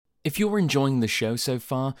If you're enjoying the show so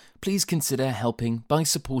far, please consider helping by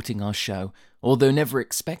supporting our show. Although never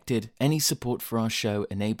expected, any support for our show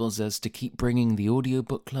enables us to keep bringing the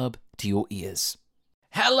Audiobook Club to your ears.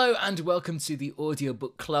 Hello and welcome to the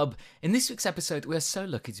Audiobook Club. In this week's episode, we're so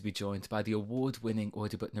lucky to be joined by the award-winning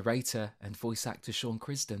audiobook narrator and voice actor Sean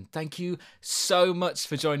Crisden. Thank you so much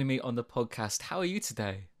for joining me on the podcast. How are you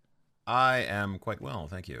today? I am quite well,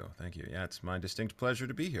 thank you. Thank you. Yeah, it's my distinct pleasure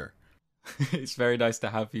to be here. It's very nice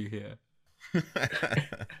to have you here.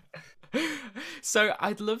 So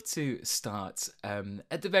I'd love to start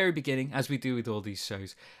at the very beginning, as we do with all these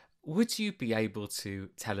shows. Would you be able to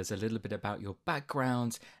tell us a little bit about your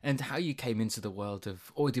background and how you came into the world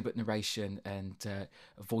of audiobook narration and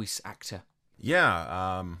voice actor?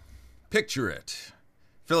 Yeah, picture it.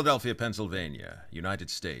 Philadelphia, Pennsylvania,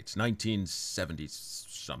 United States,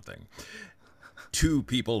 1970-something. Two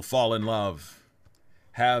people fall in love,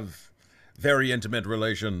 have very intimate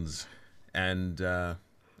relations, and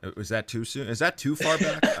was that too soon? Is that too far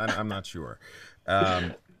back? I'm not sure.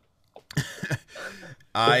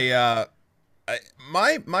 My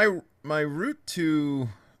route to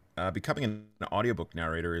becoming an audiobook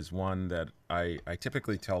narrator is one that I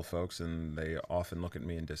typically tell folks, and they often look at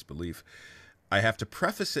me in disbelief. I have to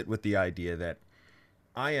preface it with the idea that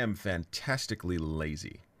I am fantastically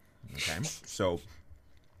lazy. Okay, so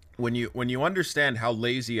when you understand how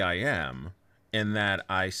lazy I am, in that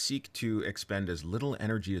I seek to expend as little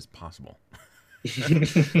energy as possible.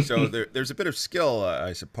 So there's a bit of skill,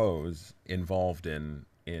 I suppose, involved in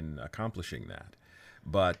accomplishing that.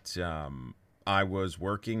 But I was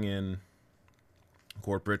working in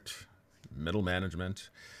corporate middle management,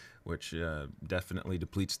 which definitely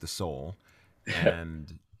depletes the soul,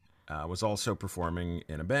 and was also performing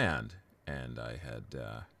in a band. And I had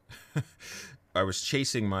I was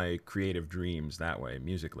chasing my creative dreams that way,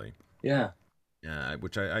 musically. Yeah.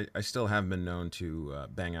 Which I still have been known to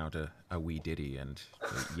bang out a wee ditty and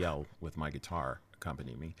yell with my guitar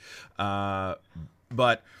accompany me.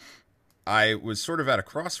 But I was sort of at a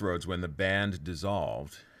crossroads when the band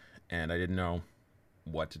dissolved, and I didn't know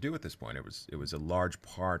what to do at this point. It was a large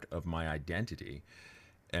part of my identity,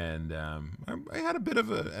 and I had a bit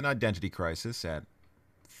of an identity crisis at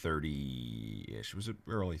 30-ish. It was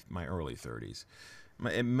my early 30s.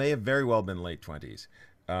 It may have very well been late 20s.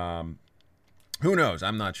 Who knows?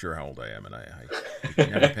 I'm not sure how old I am, and I can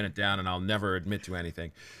never pin it down, and I'll never admit to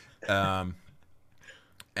anything.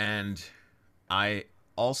 And I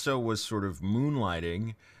also was sort of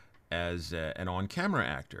moonlighting as an on-camera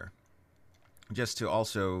actor, just to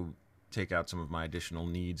also take out some of my additional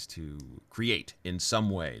needs to create in some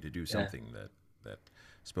way, to do something that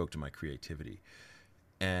spoke to my creativity.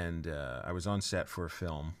 And I was on set for a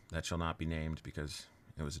film that shall not be named because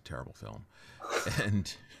it was a terrible film.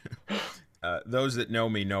 And those that know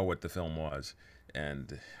me know what the film was,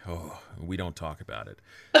 and we don't talk about it.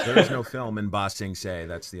 There is no film in Ba Sing Se.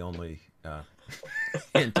 That's the only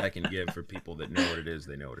hint I can give for people that know what it is.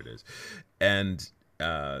 They know what it is. And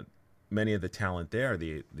many of the talent there,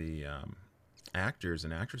 the actors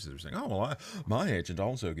and actresses were saying, "Oh, well, my agent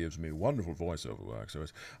also gives me wonderful voiceover work, so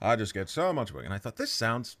I just get so much work." And I thought, this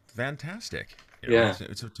sounds fantastic. Yeah.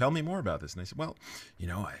 So tell me more about this. And they said, well, you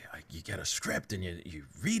get a script and you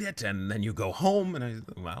read it and then you go home. And I said,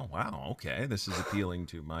 well, wow, okay, this is appealing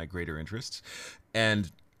to my greater interests.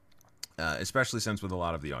 And especially since with a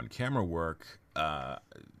lot of the on-camera work,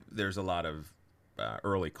 there's a lot of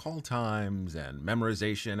early call times and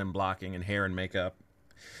memorization and blocking and hair and makeup.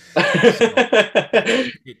 So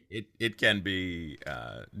it can be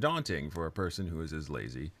daunting for a person who is as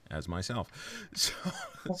lazy as myself.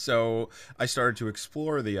 So I started to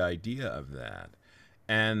explore the idea of that,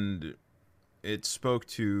 and it spoke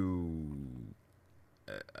to,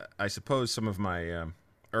 I suppose, some of my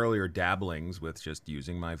earlier dabblings with just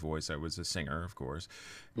using my voice. I was a singer, of course,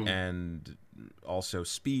 and also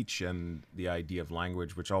speech and the idea of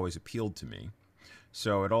language, which always appealed to me.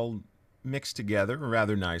 So it all mixed together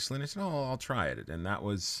rather nicely, and I said, I'll try it. And that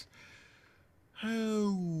was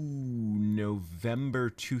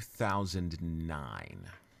November 2009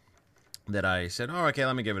 that I said, okay,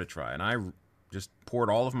 let me give it a try. And I just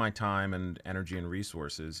poured all of my time and energy and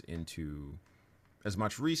resources into as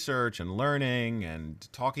much research and learning and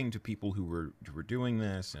talking to people who were doing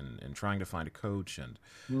this and trying to find a coach and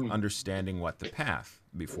understanding what the path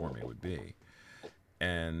before me would be.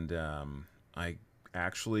 And I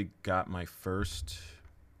actually got my first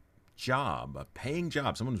job, a paying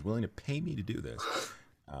job. Someone was willing to pay me to do this.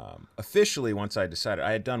 Officially, once I decided,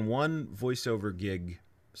 I had done one voiceover gig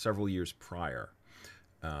several years prior,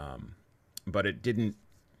 but it didn't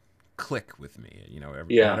click with me. Not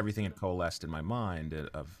Yeah. everything had coalesced in my mind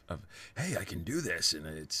of hey, I can do this, and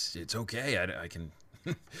it's okay. I can.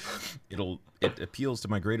 It appeals to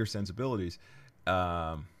my greater sensibilities.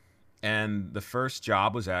 And the first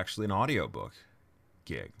job was actually an audiobook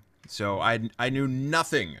gig. So I knew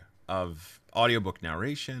nothing of audiobook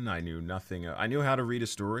narration. I knew nothing. I knew how to read a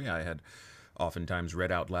story. I had oftentimes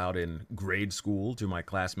read out loud in grade school to my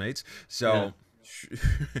classmates. So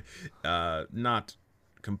not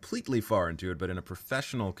completely foreign to it, but in a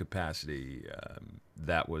professional capacity,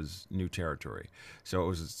 that was new territory. So it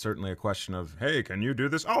was certainly a question of, hey, can you do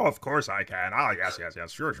this? Oh, of course I can. Oh, yes,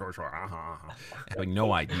 sure. Having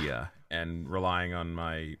no idea and relying on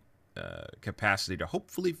my capacity to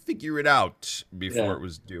hopefully figure it out before Yeah. it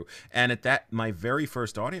was due. And at that, my very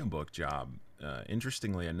first audiobook job,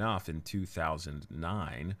 interestingly enough, in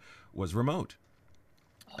 2009, was remote.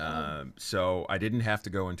 So I didn't have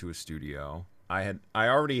to go into a studio. I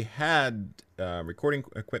already had recording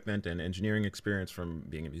equipment and engineering experience from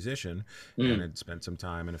being a musician, and Mm. had spent some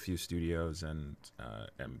time in a few studios, and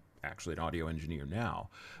am actually an audio engineer now.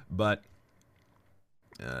 But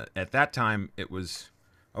at that time, it was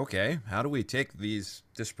okay. How do we take these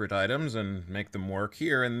disparate items and make them work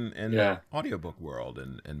here in Yeah. audiobook world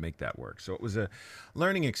and make that work? So it was a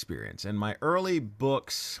learning experience. And my early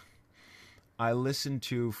books, I listened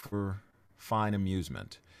to for fine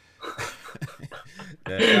amusement.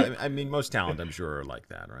 I mean, most talent, I'm sure, are like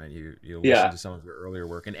that, right? You listen Yeah. to some of your earlier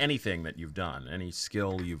work and anything that you've done, any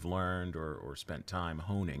skill you've learned or spent time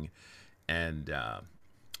honing, and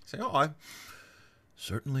say, "Oh, I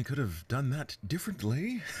certainly could have done that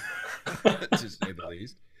differently," to say the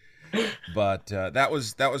least. But that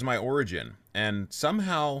was my origin, and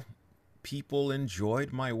somehow people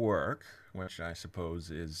enjoyed my work, which I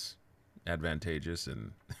suppose is advantageous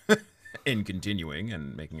in continuing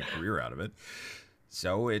and making a career out of it.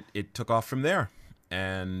 So it took off from there,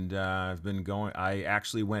 and I've been going. I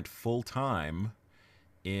actually went full time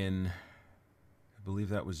in, I believe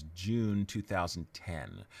that was June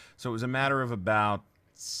 2010. So it was a matter of about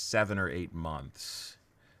 7 or 8 months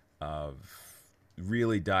of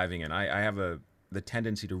really diving in. I have the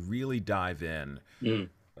tendency to really dive in Mm.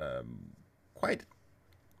 quite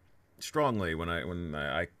strongly when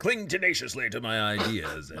I cling tenaciously to my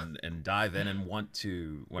ideas and dive in and want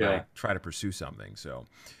to when Yeah. I try to pursue something. So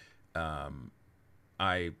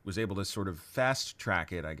I was able to sort of fast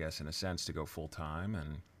track it, I guess, in a sense, to go full time,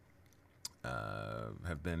 and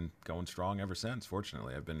have been going strong ever since.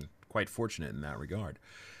 Fortunately, I've been quite fortunate in that regard.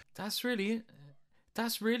 That's really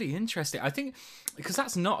That's really interesting. I think because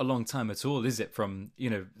that's not a long time at all, is it? From,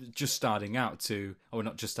 just starting out to, or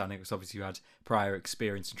not just starting, because obviously you had prior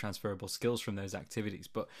experience and transferable skills from those activities.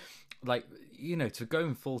 But to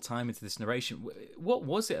going full time into this narration, what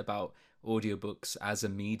was it about audiobooks as a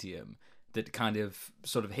medium that kind of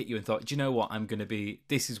sort of hit you and thought, do you know what,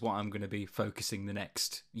 this is what I'm going to be focusing the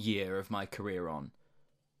next year of my career on?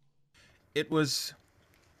 It was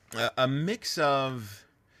a mix of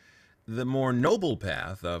the more noble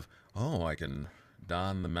path of, oh, I can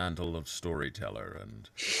don the mantle of storyteller and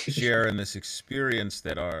share in this experience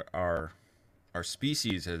that our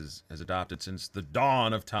species has adopted since the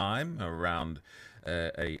dawn of time around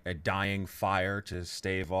a dying fire to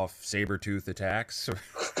stave off saber-tooth attacks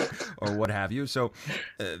or what have you. So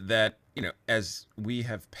that, as we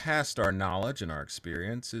have passed our knowledge and our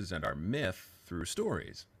experiences and our myth through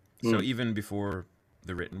stories. So even before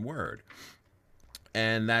the written word.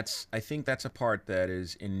 And I think that's a part that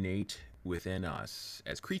is innate within us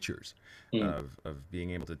as creatures of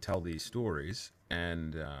being able to tell these stories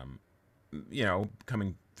and,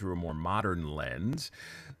 coming through a more modern lens,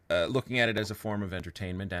 looking at it as a form of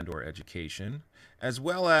entertainment and or education, as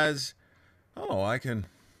well as, oh, I can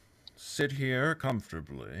sit here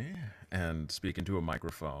comfortably and speak into a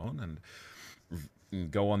microphone and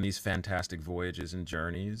go on these fantastic voyages and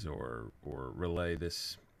journeys or relay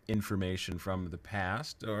this information from the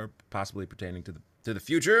past or possibly pertaining to the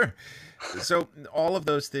future. So all of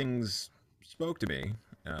those things spoke to me,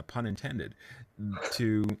 pun intended,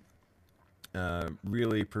 to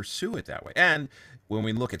really pursue it that way. And when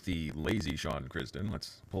we look at the lazy Sean Crisden,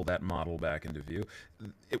 let's pull that model back into view.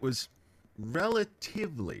 It was,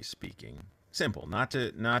 relatively speaking, simple. Not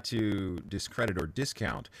to discredit or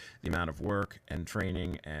discount the amount of work and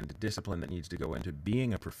training and discipline that needs to go into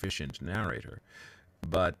being a proficient narrator.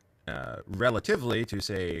 But relatively to,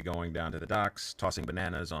 say, going down to the docks, tossing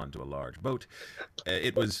bananas onto a large boat,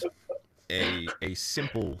 it was a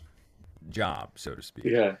simple job, so to speak.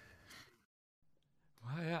 Yeah.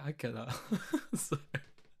 Oh, yeah, I get that.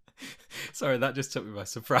 Sorry, that just took me by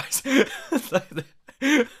surprise.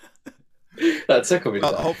 That took me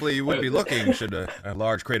Well, there. hopefully you would be looking should a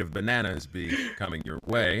large crate of bananas be coming your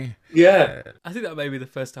way. Yeah. I think that may be the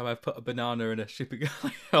first time I've put a banana and a shipping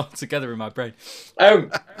all together in my brain.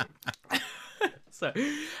 Um, So,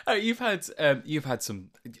 you've had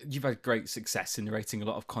great success in narrating a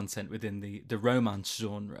lot of content within the romance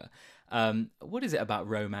genre. What is it about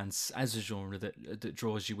romance as a genre that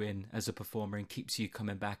draws you in as a performer and keeps you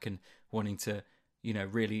coming back and wanting to,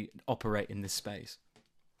 really operate in this space?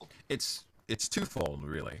 It's twofold,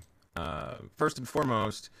 really. First and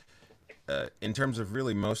foremost, in terms of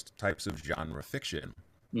really most types of genre fiction,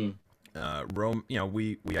 we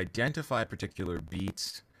identify particular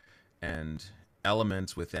beats and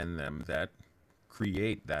elements within them that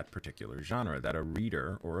create that particular genre that a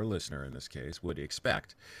reader or a listener in this case would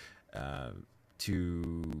expect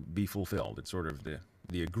to be fulfilled. It's sort of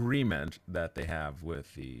the agreement that they have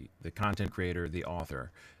with the content creator, the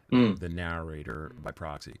author, the narrator by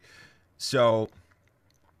proxy. So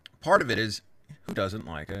part of it is, who doesn't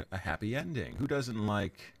like a happy ending? Who doesn't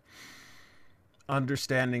like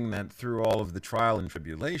understanding that through all of the trial and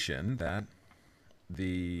tribulation that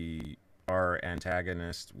our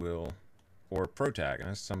antagonist will, or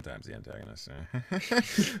protagonist, sometimes the antagonist,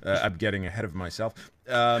 I'm getting ahead of myself,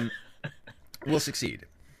 will succeed.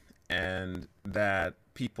 And that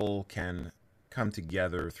people can come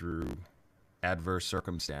together through adverse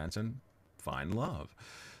circumstance and find love.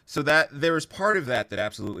 So that there is part of that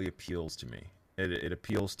absolutely appeals to me. It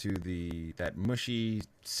appeals to that mushy,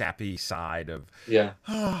 sappy side of, you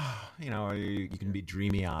can be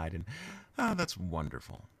dreamy-eyed and, that's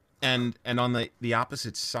wonderful. And on the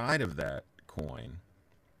opposite side of that coin,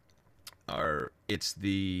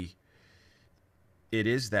 it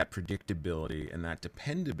is that predictability and that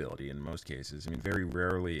dependability in most cases. I mean, very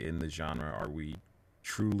rarely in the genre are we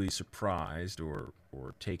truly surprised or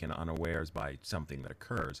taken unawares by something that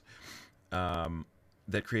occurs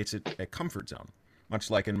that creates a comfort zone,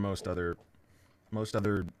 much like in most other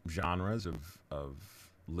genres of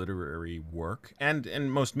literary work and in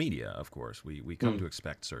most media. Of course, we come to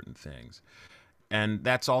expect certain things, and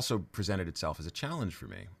that's also presented itself as a challenge for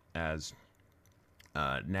me as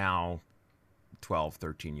now 12,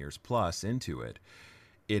 13 years plus into it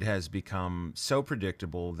has become so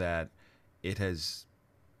predictable that it has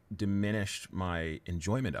diminished my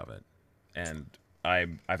enjoyment of it. And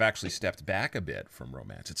I've actually stepped back a bit from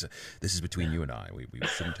romance. This is between you and I. We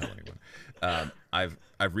shouldn't tell anyone.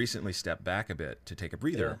 I've recently stepped back a bit to take a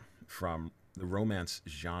breather from the romance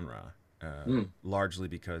genre, largely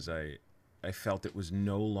because I felt it was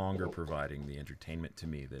no longer providing the entertainment to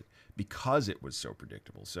me that, because it was so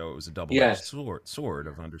predictable. So it was a double-edged sword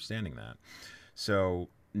of understanding that. So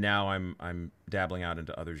now I'm dabbling out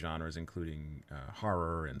into other genres, including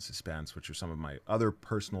horror and suspense, which are some of my other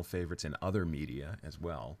personal favorites in other media as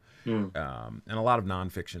well. And a lot of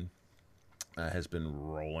nonfiction has been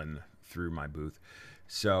rolling through my booth.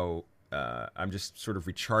 So I'm just sort of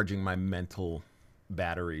recharging my mental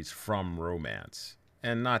batteries from romance.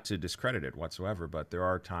 And not to discredit it whatsoever, but there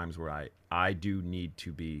are times where I do need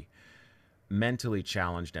to be mentally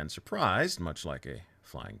challenged and surprised, much like a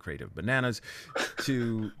flying crate of bananas,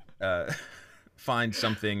 to find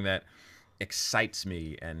something that excites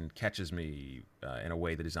me and catches me in a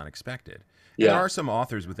way that is unexpected. And there are some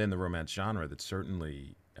authors within the romance genre that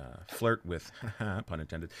certainly flirt with, pun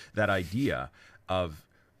intended, that idea of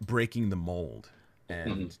breaking the mold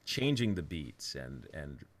and changing the beats and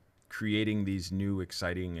creating these new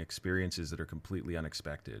exciting experiences that are completely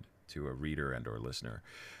unexpected to a reader and or listener,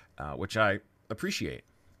 which I appreciate.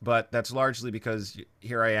 But that's largely because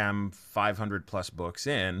here I am 500 plus books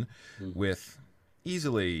in with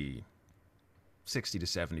easily 60 to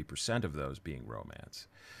 70% of those being romance,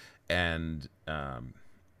 and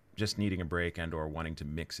just needing a break and or wanting to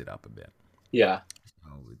mix it up a bit. Yeah. So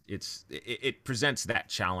it presents that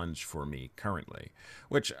challenge for me currently,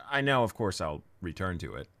 which I know, of course, I'll return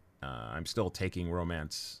to it. I'm still taking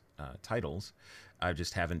romance titles. I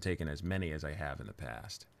just haven't taken as many as I have in the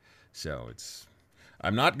past. So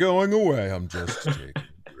I'm not going away. I'm just taking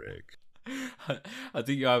a break. I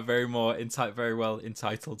think you are very well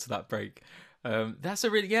entitled to that break. That's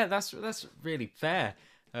really fair.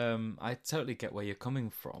 I totally get where you're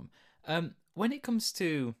coming from. When it comes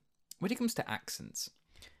to accents,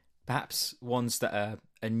 perhaps ones that are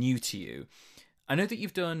new to you, I know that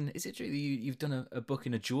you've done. Is it true that you've done a book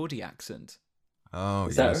in a Geordie accent? Oh,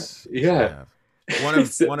 Is yes. that, yeah.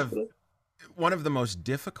 One of the most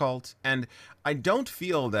difficult, and I don't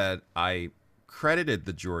feel that I credited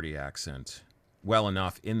the Geordie accent well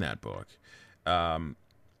enough in that book.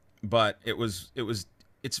 But it was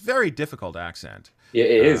it's very difficult accent, Yeah,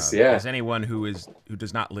 it is. Yeah, as anyone who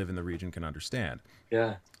does not live in the region can understand.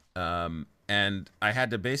 yeah. And I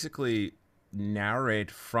had to basically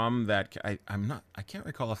narrate from that. I can't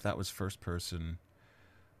recall if that was first person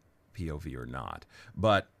POV or not,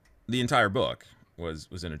 but the entire book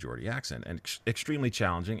was in a Geordie accent, and extremely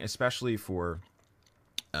challenging, especially for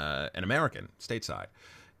an American stateside.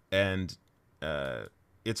 And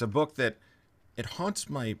it's a book that it haunts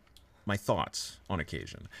my thoughts on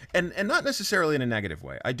occasion, and not necessarily in a negative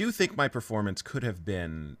way. I do think my performance could have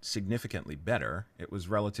been significantly better. It was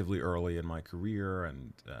relatively early in my career,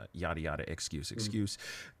 and yada yada, excuse.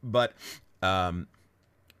 But I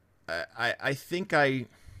think I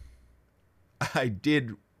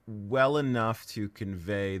did well enough to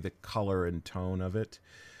convey the color and tone of it,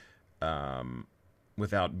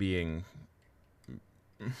 without being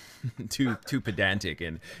too pedantic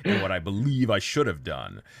in what I believe I should have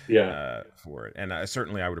done Yeah. for it. And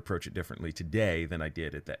certainly I would approach it differently today than I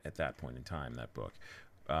did at that point in time, that book.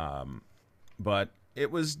 But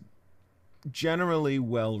it was generally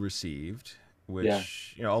well received,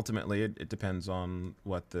 which ultimately it depends on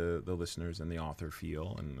what the listeners and the author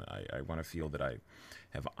feel. And I want to feel that I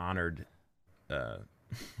have honored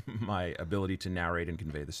my ability to narrate and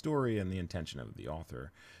convey the story and the intention of the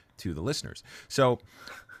author to the listeners. So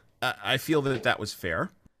I feel that was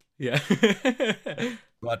fair. Yeah.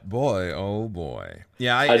 But boy, oh boy.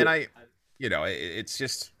 Yeah, it's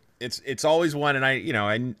just it's always one,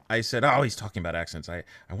 and I said, "Oh, he's talking about accents. I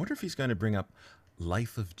wonder if he's going to bring up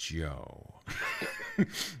Life of Joe."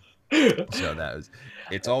 So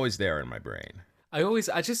it's always there in my brain. My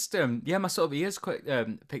sort of ears quite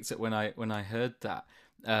picked up when I heard that.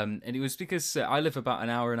 And it was because I live about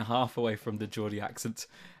an hour and a half away from the Geordie accent,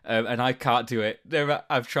 and I can't do it.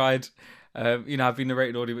 I've tried, I've been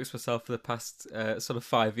narrating audiobooks myself for the past sort of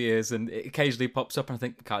 5 years, and it occasionally pops up, and I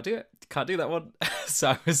think, can't do it, can't do that one.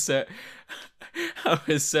 So I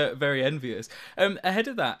was very envious.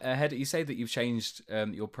 You say that you've changed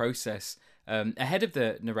your process ahead of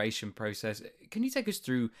the narration process. Can you take us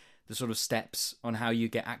through the sort of steps on how you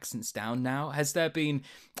get accents down now? Has there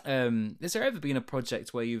ever been a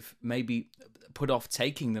project where you've maybe put off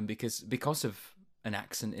taking them because of an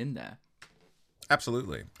accent in there?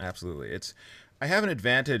 Absolutely. I have an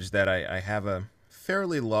advantage that I have a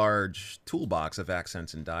fairly large toolbox of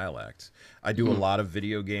accents and dialects. I do a lot of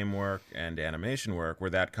video game work and animation work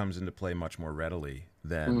where that comes into play much more readily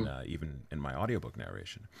than even in my audiobook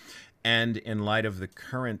narration. And in light of the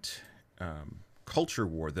current culture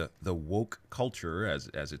war, the woke culture,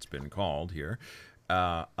 as it's been called here,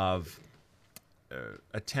 of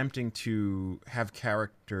attempting to have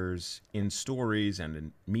characters in stories and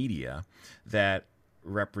in media that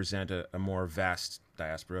represent a more vast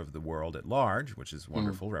diaspora of the world at large, which is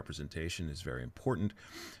wonderful. Representation is very important.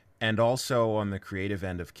 And also on the creative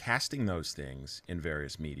end of casting those things in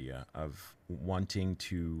various media, of wanting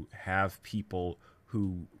to have people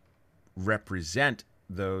who represent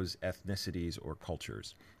those ethnicities or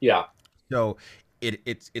cultures. Yeah. So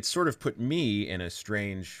it sort of put me in a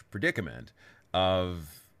strange predicament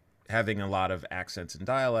of having a lot of accents and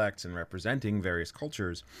dialects and representing various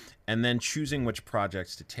cultures, and then choosing which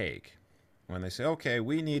projects to take. When they say, okay,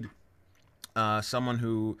 we need someone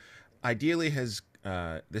who ideally has,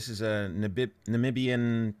 this is a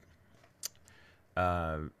Namibian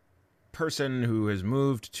person who has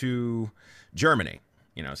moved to Germany.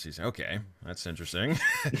 So you say, okay, that's interesting.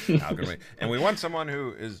 How can we? And we want someone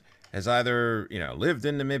who has either lived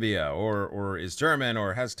in Namibia or is German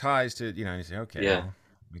or has ties to and you say, okay, well,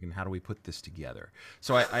 how do we put this together?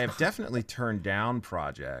 So I have definitely turned down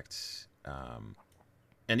projects,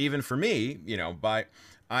 and even for me,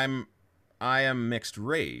 I am mixed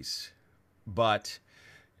race, but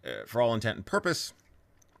for all intent and purpose,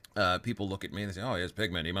 people look at me and they say, oh, he has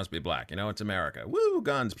pigment, he must be black. It's America. Woo,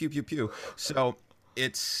 guns, pew pew pew. So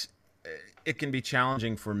it can be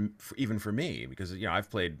challenging for even for me, because I've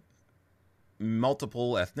played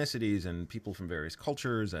multiple ethnicities and people from various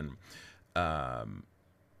cultures, and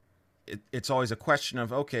it's always a question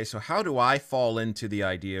of, okay, so how do I fall into the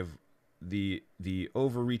idea of the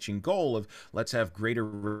overreaching goal of let's have greater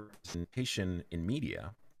representation in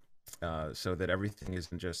media, so that everything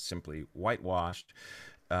isn't just simply whitewashed,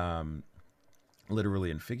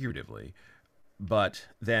 literally and figuratively, but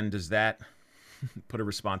then does that put a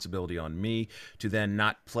responsibility on me to then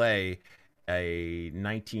not play a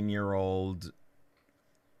 19-year-old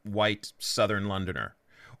white Southern Londoner,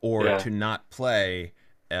 or to not play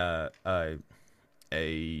I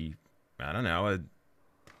don't know,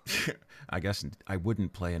 I guess I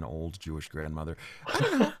wouldn't play an old Jewish grandmother. I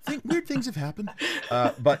don't know. Weird things have happened.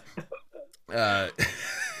 But Uh,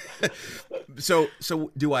 so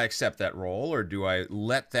do I accept that role, or do I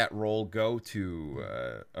let that role go to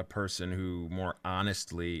a person who more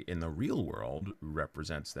honestly in the real world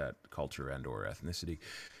represents that culture and or ethnicity?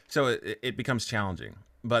 So it becomes challenging.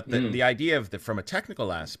 But the idea of from a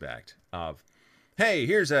technical aspect of, hey,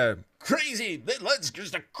 here's a crazy, let's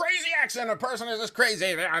just a crazy accent. A person is this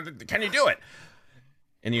crazy. Can you do it?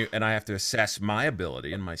 And I have to assess my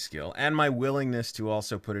ability and my skill and my willingness to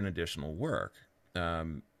also put in additional work.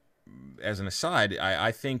 As an aside,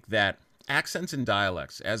 I think that accents and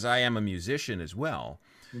dialects, as I am a musician as well,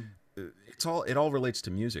 it all relates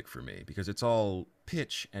to music for me, because it's all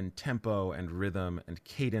pitch and tempo and rhythm and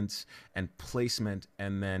cadence and placement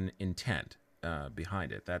and then intent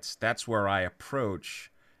behind it. That's where I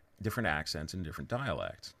approach different accents and different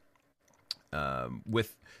dialects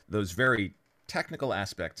with those very technical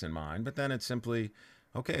aspects in mind. But then it's simply,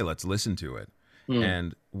 okay, let's listen to it.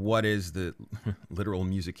 And what is the literal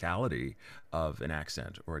musicality of an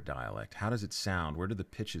accent or a dialect? How does it sound? Where do the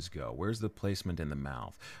pitches go? Where's the placement in the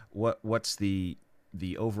mouth? What's the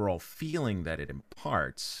overall feeling that it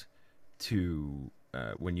imparts to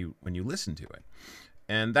when you listen to it?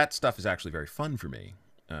 And that stuff is actually very fun for me.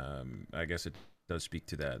 I guess it does speak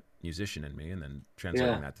to that musician in me, and then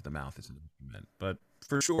translating that to the mouth is an instrument. But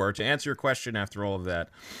for sure, to answer your question after all of that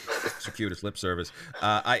circuitous lip service,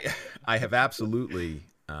 I have absolutely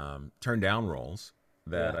turned down roles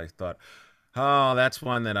that I thought, oh, that's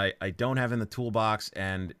one that I don't have in the toolbox,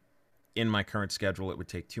 and in my current schedule, it would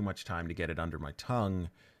take too much time to get it under my tongue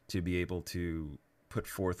to be able to put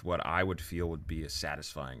forth what I would feel would be a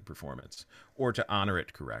satisfying performance, or to honor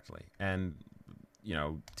it correctly. And, you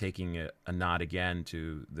know, taking a nod again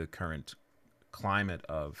to the current climate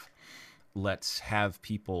of, let's have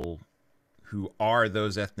people who are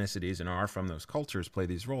those ethnicities and are from those cultures play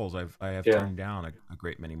these roles. I have turned down a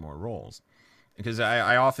great many more roles, because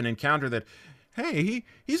I often encounter that, hey,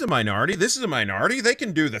 he's a minority, this is a minority, they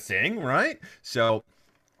can do the thing, right? So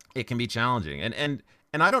it can be challenging. And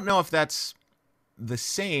I don't know if that's the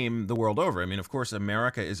same the world over. I mean, of course,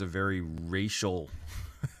 America is a very racially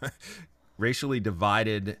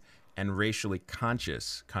divided and racially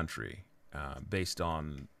conscious country, based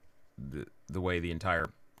on the way the entire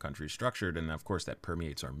country is structured, and of course that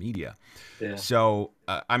permeates our media. So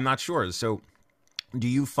I'm not sure. So do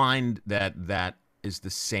you find that is the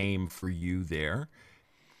same for you there?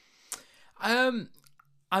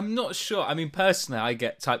 I'm not sure. I mean, personally, I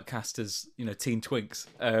get typecast as, you know, teen twinks,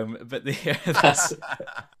 but that's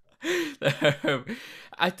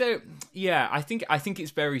I don't. Yeah, I think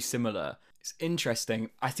it's very similar. It's interesting.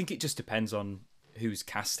 I think it just depends on who's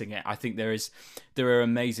casting it. I think there are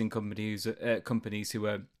amazing companies who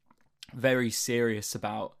are very serious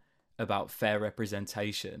about fair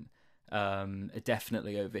representation.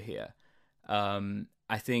 Definitely over here.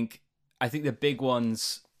 I think the big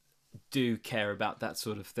ones do care about that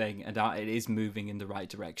sort of thing, and it is moving in the right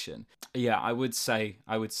direction. Yeah, I would say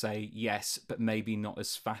yes, but maybe not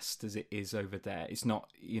as fast as it is over there. It's not,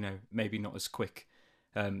 you know, maybe not as quick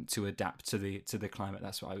to adapt to the climate.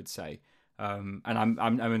 That's what I would say. And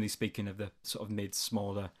I'm only speaking of the sort of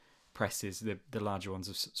smaller presses. The larger ones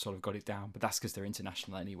have sort of got it down, but that's because they're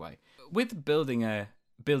international anyway. With building a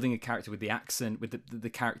character with the accent, with the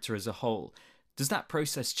character as a whole, does that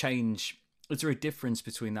process change? Is there a difference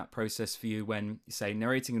between that process for you when, say,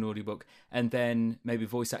 narrating an audiobook and then maybe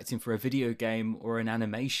voice acting for a video game or an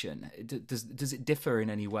animation? Does it differ in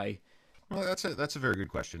any way? Well, that's a very good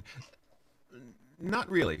question.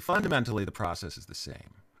 Not really. Fundamentally, the process is the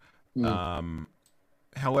same.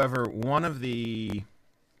 However, one of the,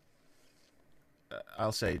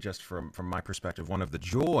 I'll say just from my perspective, one of the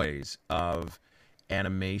joys of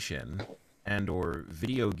animation and or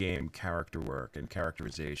video game character work and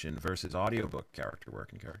characterization versus audiobook character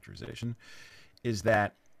work and characterization is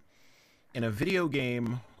that in a video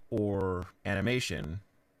game or animation,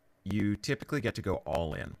 you typically get to go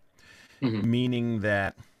all in, meaning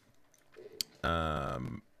that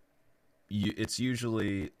it's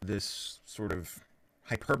usually this sort of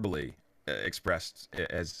hyperbole expressed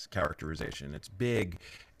as characterization. It's big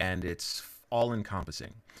and it's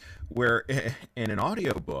all-encompassing. Where in an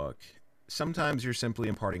audiobook, sometimes you're simply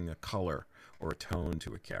imparting a color or a tone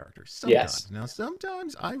to a character. Sometimes. Yes. Now,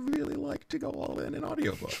 sometimes I really like to go all in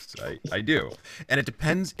audiobooks. I do. And it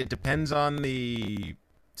depends on the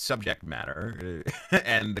subject matter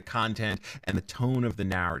and the content and the tone of the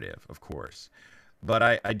narrative, of course. But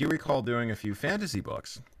I do recall doing a few fantasy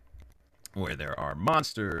books where there are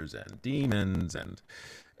monsters and demons and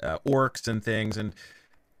orcs and things. And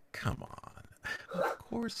come on, of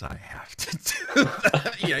course I have to do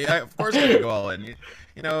that. Yeah, of course I have to go all in.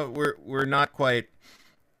 we're not quite.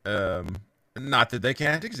 Not that they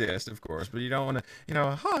can't exist, of course, but you don't want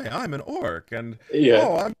to, hi, I'm an orc, and Yeah.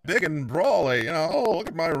 oh, I'm big and brawly, oh, look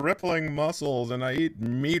at my rippling muscles, and I eat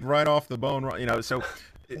meat right off the bone, so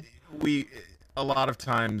we, a lot of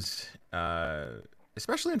times,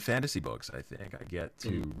 especially in fantasy books, I think, I get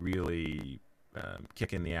to really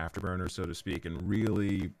kick in the afterburner, so to speak, and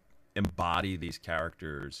really embody these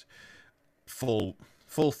characters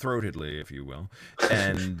full-throatedly, if you will,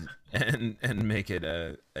 and make it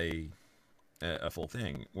a full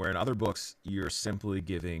thing. Where in other books, you're simply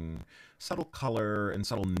giving subtle color and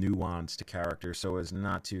subtle nuance to characters so as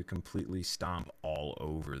not to completely stomp all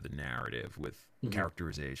over the narrative with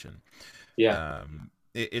characterization. Yeah.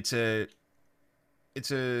 It's a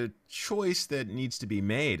choice that needs to be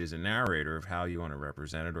made as a narrator of how you want to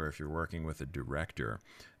represent it, or if you're working with a director,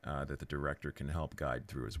 that the director can help guide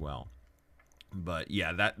through as well. But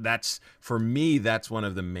yeah, that's for me, that's one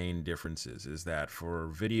of the main differences, is that for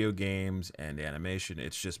video games and animation,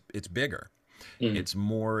 it's bigger. It's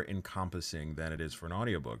more encompassing than it is for an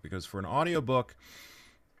audiobook, because for an audiobook,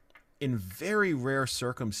 in very rare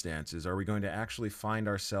circumstances, are we going to actually find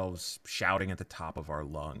ourselves shouting at the top of our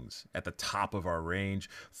lungs, at the top of our range,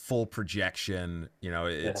 full projection.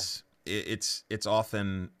 It's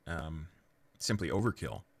often simply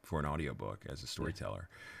overkill for an audiobook as a storyteller.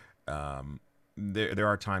 There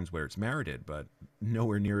are times where it's merited, but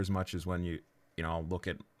nowhere near as much as when I'll look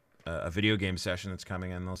at a video game session that's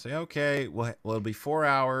coming in. They'll say, okay, well, it'll be 4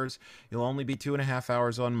 hours. You'll only be 2.5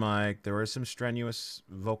 hours on mic. There are some strenuous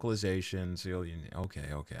vocalizations. So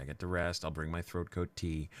okay, I get to rest. I'll bring my throat coat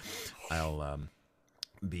tea. I'll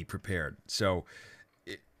be prepared. So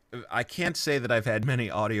I can't say that I've had many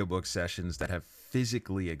audiobook sessions that have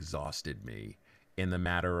physically exhausted me in the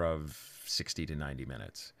matter of 60 to 90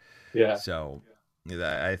 minutes. Yeah. So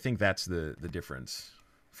I think that's the difference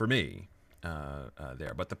for me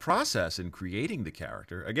there. But the process in creating the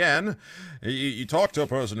character, again, you talk to a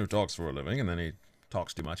person who talks for a living and then he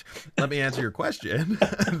talks too much. Let me answer your question.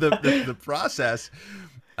 The process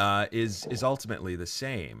is ultimately the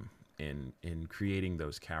same in creating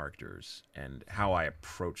those characters and how I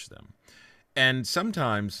approach them. And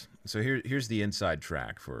sometimes, so here's the inside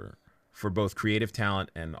track for both creative talent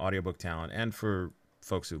and audiobook talent, and for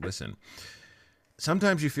folks who listen.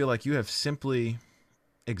 Sometimes you feel like you have simply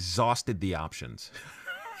exhausted the options.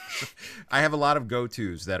 I have a lot of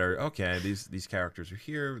go-tos that are, okay, these characters are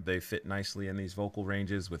here. They fit nicely in these vocal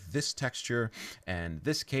ranges with this texture and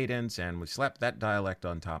this cadence, and we slap that dialect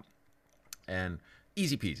on top. And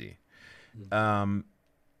easy peasy.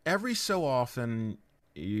 Every so often,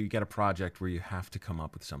 you get a project where you have to come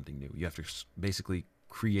up with something new. You have to basically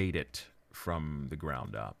create it from the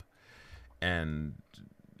ground up. And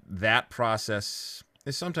that process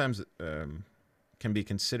is sometimes can be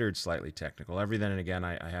considered slightly technical. Every then and again,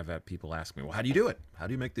 I have people ask me, well, how do you do it? How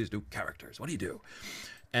do you make these new characters? What do you do?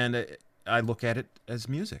 And I look at it as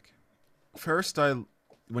music. First,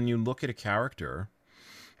 when you look at a character,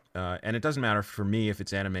 and it doesn't matter for me if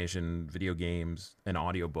it's animation, video games, an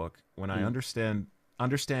audiobook, when I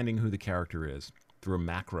understanding who the character is through a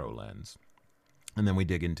macro lens, and then we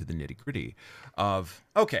dig into the nitty-gritty of,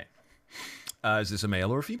 okay, is this a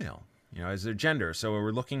male or a female? Is there gender? So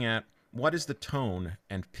we're looking at what is the tone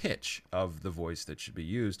and pitch of the voice that should be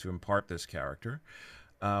used to impart this character?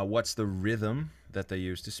 What's the rhythm that they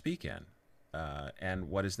use to speak in? And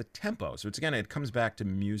what is the tempo? So it comes back to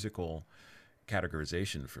musical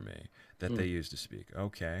categorization for me that they use to speak.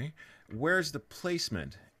 Okay, where's the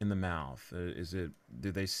placement in the mouth? Do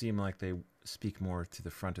they seem like they speak more to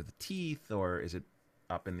the front of the teeth, or is it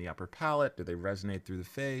up in the upper palate? Do they resonate through the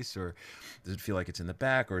face, or does it feel like it's in the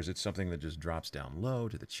back, or is it something that just drops down low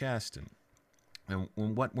to the chest? And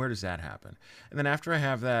where does that happen? And then after I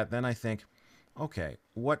have that, then I think, okay,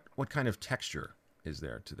 what kind of texture is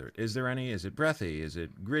there to there? Is there any? Is it breathy? Is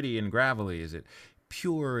it gritty and gravelly? Is it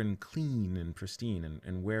pure and clean and pristine?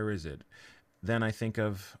 And where is it? Then I think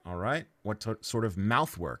of, all right, what sort of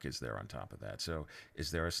mouth work is there on top of that? So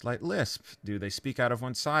is there a slight lisp? Do they speak out of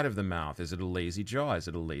one side of the mouth? Is it a lazy jaw? Is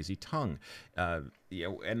it a lazy tongue?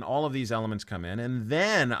 And all of these elements come in. And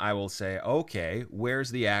then I will say, okay,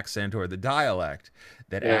 where's the accent or the dialect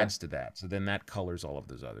that adds to that? So then that colors all of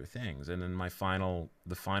those other things. And then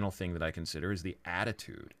the final thing that I consider is the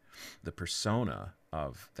attitude, the persona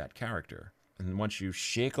of that character. And once you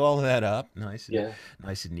shake all of that up, nice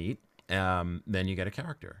and neat, then you get a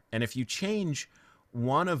character. And if you change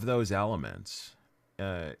one of those elements,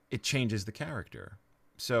 it changes the character.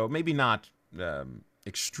 So maybe not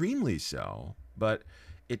extremely so, but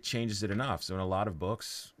it changes it enough. So in a lot of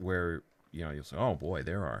books where you'll say, oh boy,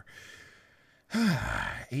 there are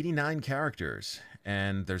 89 characters,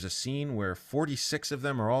 and there's a scene where 46 of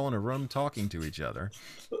them are all in a room talking to each other.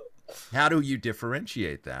 How do you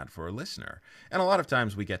differentiate that for a listener? And a lot of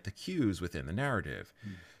times we get the cues within the narrative.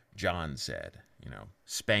 John said,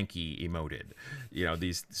 Spanky emoted,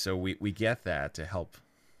 these. So we get that to help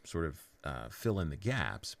sort of fill in the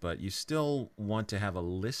gaps, but you still want to have a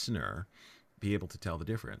listener be able to tell the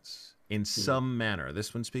difference in some manner.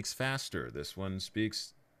 This one speaks faster. This one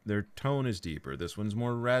speaks, their tone is deeper. This one's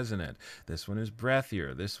more resonant. This one is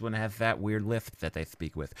breathier. This one has that weird lisp that they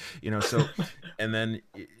speak with, so, and then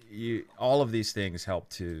all of these things help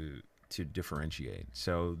to differentiate.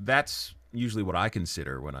 So that's usually what I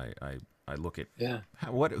consider when I look at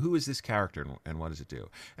who is this character and what does it do?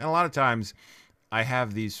 And a lot of times I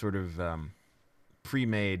have these sort of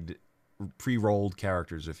pre-made, pre-rolled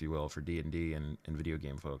characters, if you will, for D&D and video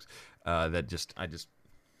game folks that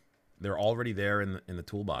they're already there in the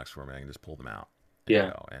toolbox for me. I can just pull them out.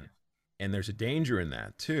 And there's a danger in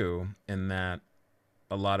that too, in that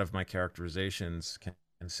a lot of my characterizations can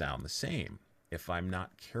sound the same if I'm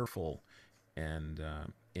not careful and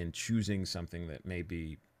in choosing something that may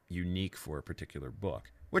be unique for a particular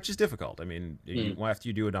book, which is difficult. I mean, after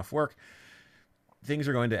you do enough work, things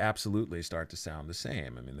are going to absolutely start to sound the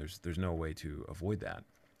same. I mean, there's no way to avoid that.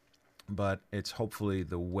 But it's hopefully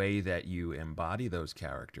the way that you embody those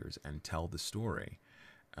characters and tell the story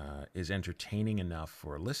is entertaining enough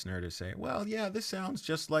for a listener to say, well, yeah, this sounds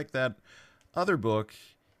just like that other book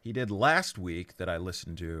he did last week that I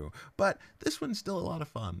listened to, but this one's still a lot of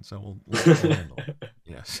fun, so we'll handle it.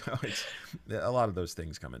 So it's a lot of those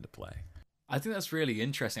things come into play. I think that's really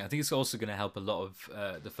interesting. I think it's also going to help a lot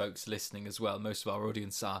of the folks listening as well. Most of our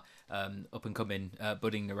audience are up-and-coming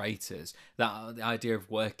budding narrators. The idea of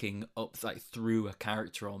working up through a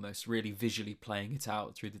character, almost really visually playing it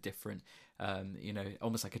out through the different,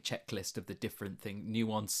 almost like a checklist of the different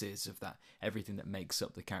nuances of that, everything that makes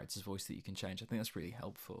up the character's voice that you can change. I think that's really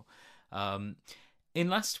helpful. In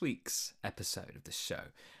last week's episode of the show,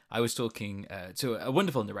 I was talking to a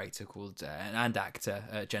wonderful narrator called and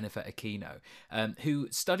actor, Jennifer Aquino, who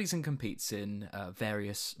studies and competes in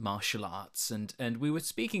various martial arts. And we were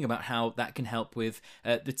speaking about how that can help with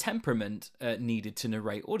the temperament needed to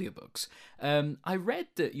narrate audiobooks. I read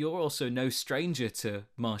that you're also no stranger to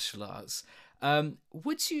martial arts.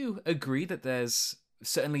 Would you agree that there's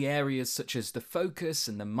certainly areas such as the focus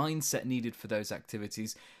and the mindset needed for those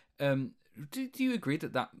activities? Do you agree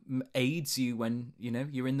that aids you when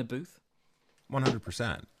you're in the booth?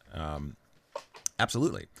 100%.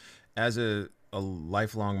 Absolutely. As a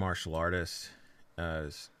lifelong martial artist,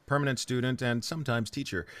 as permanent student, and sometimes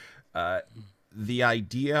teacher, the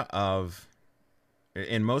idea of,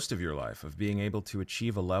 in most of your life, of being able to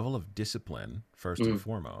achieve a level of discipline, first and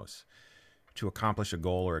foremost, to accomplish a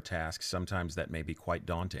goal or a task, sometimes that may be quite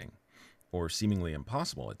daunting or seemingly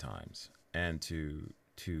impossible at times, and to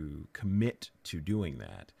commit to doing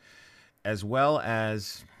that, as well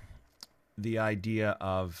as the idea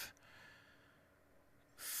of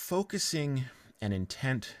focusing an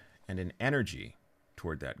intent and an energy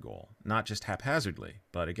toward that goal, not just haphazardly,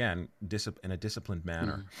 but again, in a disciplined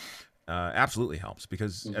manner, absolutely helps.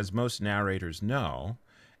 Because as most narrators know,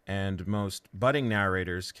 and most budding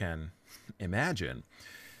narrators can imagine,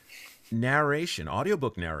 narration,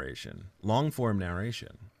 audiobook narration, long-form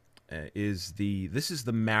narration, this is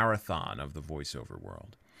the marathon of the voiceover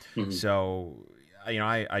world. So,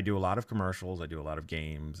 I do a lot of commercials, I do a lot of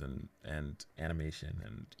games and animation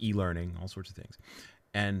and e-learning, all sorts of things.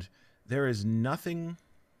 And there is nothing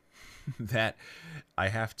that I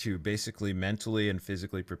have to basically mentally and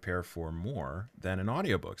physically prepare for more than an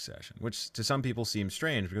audiobook session, which to some people seems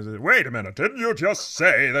strange because, wait a minute, didn't you just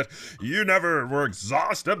say that you never were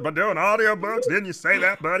exhausted by doing audiobooks? Didn't you say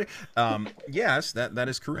that, buddy? Yes, that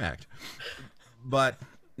is correct. But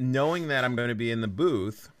knowing that I'm going to be in the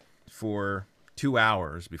booth for 2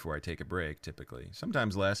 hours before I take a break, typically,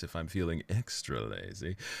 sometimes less if I'm feeling extra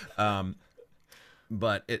lazy,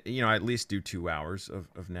 but I at least do 2 hours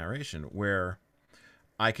of narration where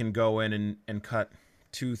I can go in and cut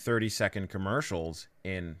 2 30-second commercials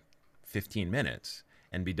in 15 minutes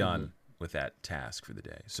and be done with that task for the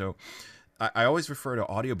day. So I always refer to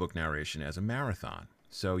audiobook narration as a marathon.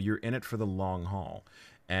 So you're in it for the long haul,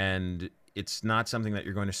 and it's not something that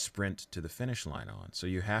you're going to sprint to the finish line on. So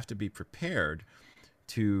you have to be prepared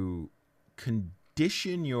to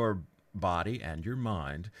condition your body and your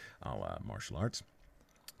mind, a la martial arts,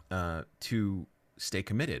 to stay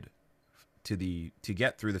committed to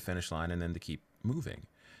get through the finish line and then to keep moving,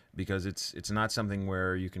 because it's not something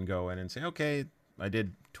where you can go in and say, okay, I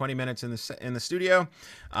did 20 minutes in the studio,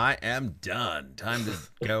 I am done. Time to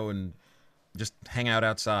go and just hang out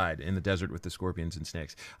outside in the desert with the scorpions and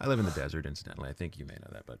snakes. I live in the desert, incidentally. I think you may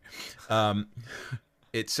know that, but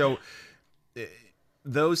it's so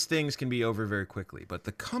those things can be over very quickly. But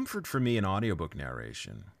the comfort for me in audiobook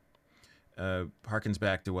narration harkens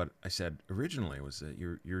back to what I said originally, was that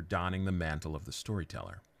you're donning the mantle of the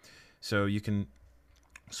storyteller. So you can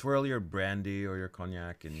swirl your brandy or your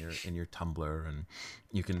cognac in your tumbler, and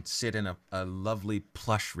you can sit in a lovely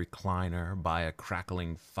plush recliner by a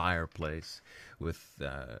crackling fireplace with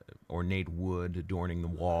ornate wood adorning the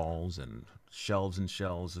walls and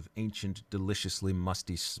shelves of ancient, deliciously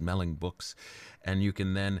musty smelling books. And you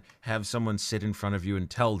can then have someone sit in front of you and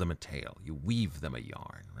tell them a tale. You weave them a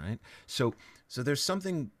yarn, right? So there's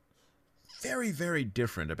something very, very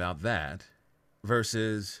different about that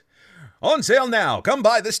versus, on sale now, come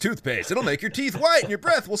buy this toothpaste. It'll make your teeth white and your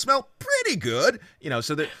breath will smell pretty good.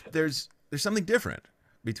 So there's something different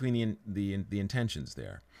between the intentions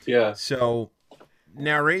there. Yeah. So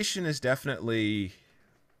narration is definitely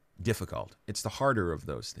difficult. It's the harder of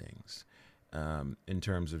those things in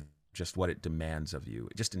terms of just what it demands of you.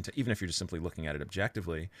 Just even if you're just simply looking at it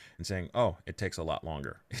objectively and saying, oh, it takes a lot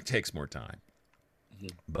longer. It takes more time.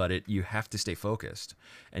 But you have to stay focused,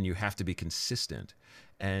 and you have to be consistent,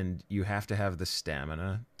 and you have to have the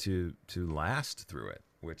stamina to last through it,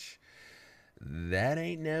 which that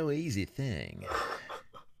ain't no easy thing.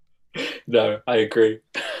 No, I agree.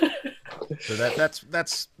 So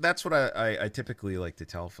that's what I typically like to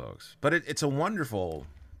tell folks. But it's a wonderful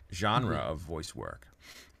genre of voice work.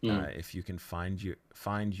 If you can find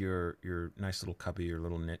your nice little cubby, your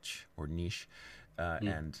little niche or niche,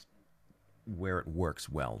 and where it works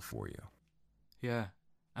well for you. Yeah,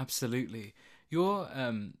 absolutely. Your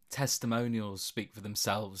testimonials speak for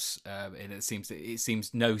themselves, and it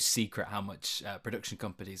seems no secret how much production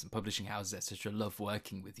companies and publishing houses, etc., love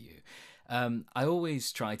working with you. I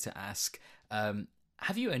always try to ask,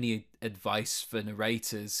 have you any advice for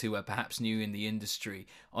narrators who are perhaps new in the industry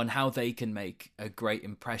on how they can make a great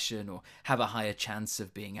impression or have a higher chance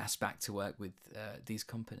of being asked back to work with these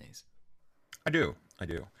companies? I do.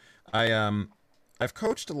 I've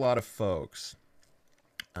coached a lot of folks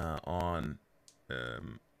on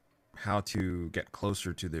how to get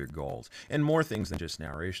closer to their goals, and more things than just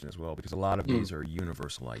narration as well, because a lot of these are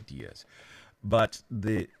universal ideas. But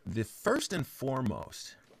the first and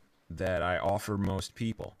foremost that I offer most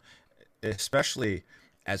people, especially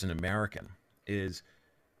as an American, is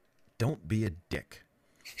don't be a dick.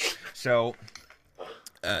 So,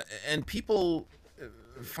 and people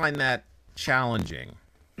find that challenging,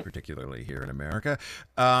 particularly here in America.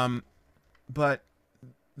 But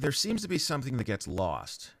there seems to be something that gets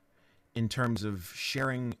lost in terms of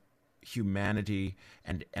sharing humanity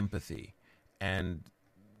and empathy and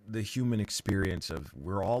the human experience of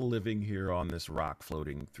we're all living here on this rock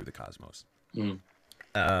floating through the cosmos.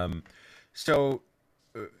 So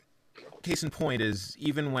case in point is,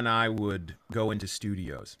 even when I would go into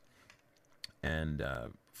studios and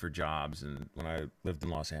for jobs, and when I lived in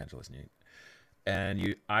Los Angeles,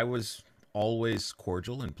 I was always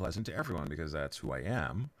cordial and pleasant to everyone because that's who I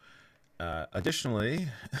am. Additionally,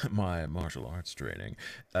 my martial arts training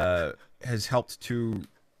has helped to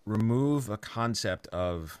remove a concept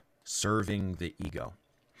of serving the ego,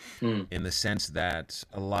 in the sense that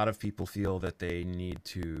a lot of people feel that they need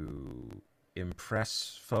to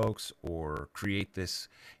impress folks or create this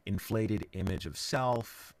inflated image of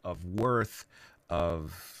self, of worth,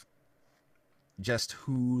 of just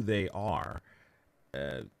who they are,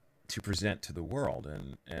 to present to the world,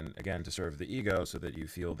 and again, to serve the ego so that you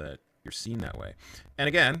feel that you're seen that way. And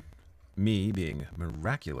again, me being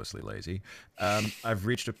miraculously lazy, I've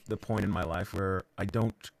reached the point in my life where I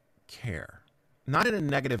don't care. Not in a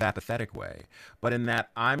negative, apathetic way, but in that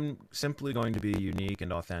I'm simply going to be unique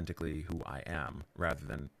and authentically who I am, rather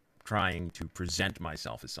than trying to present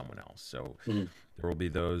myself as someone else. So there will be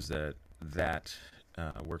those that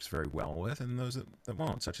works very well with, and those that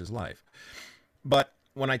won't, such as life. But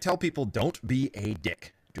when I tell people, don't be a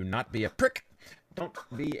dick, do not be a prick, don't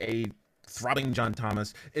be a throbbing John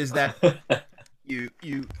Thomas, is that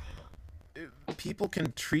people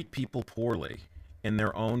can treat people poorly in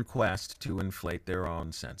their own quest to inflate their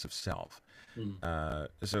own sense of self.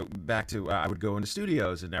 So back to, I would go into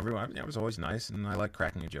studios, and everyone, it was always nice, and I like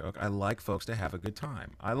cracking a joke. I like folks to have a good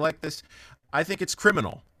time. I like this. I think it's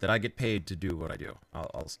criminal that I get paid to do what I do.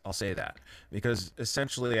 I'll say that, because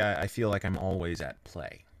essentially I feel like I'm always at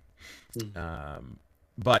play.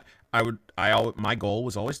 But my goal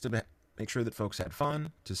was always to make sure that folks had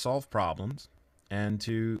fun, to solve problems, and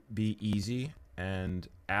to be easy and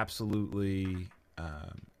absolutely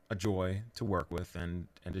a joy to work with, and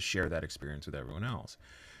to share that experience with everyone else.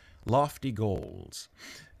 lofty goals.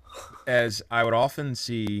 As I would often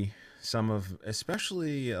see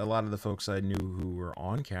especially a lot of the folks I knew who were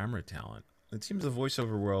on camera talent. It seems the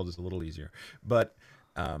voiceover world is a little easier, but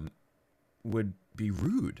would be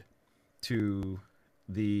rude to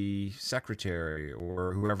the secretary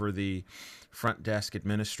or whoever the front desk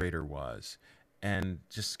administrator was, and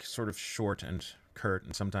just sort of short and curt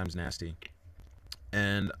and sometimes nasty.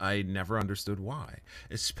 And I never understood why,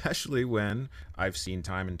 especially when I've seen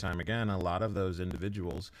time and time again a lot of those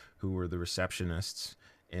individuals who were the receptionists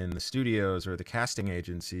in the studios or the casting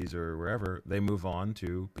agencies or wherever, they move on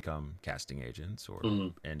to become casting agents or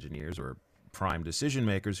engineers or prime decision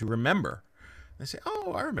makers who remember. They say,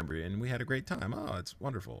 "Oh, I remember you, and we had a great time. Oh, it's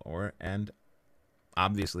wonderful." And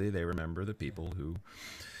obviously they remember the people who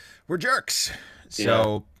were jerks.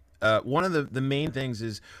 So one of the main things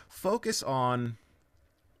is focus on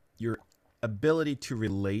your ability to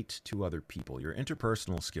relate to other people. Your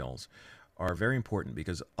interpersonal skills are very important,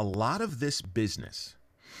 because a lot of this business,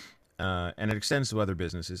 and it extends to other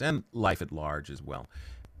businesses and life at large as well,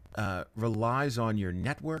 relies on your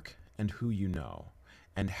network and who you know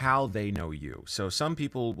and how they know you. So some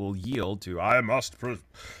people will yield to, "I must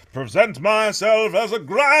present myself as a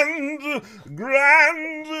grand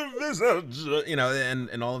visage,"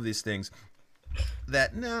 and all of these things.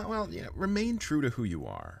 That, no, well, remain true to who you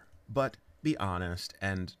are, but be honest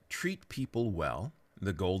and treat people well.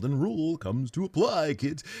 The golden rule comes to apply,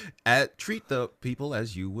 kids. Treat the people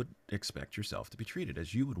as you would expect yourself to be treated,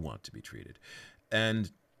 as you would want to be treated.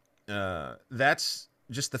 And that's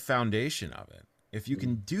just the foundation of it. If you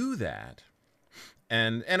can do that,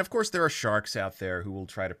 and of course there are sharks out there who will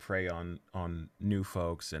try to prey on new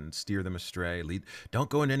folks and steer them astray. Don't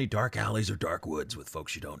go into any dark alleys or dark woods with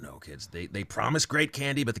folks you don't know, kids. They promise great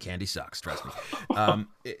candy, but the candy sucks. Trust me.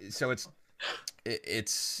 So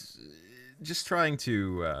it's just trying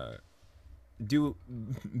to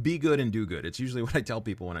be good and do good. It's usually what I tell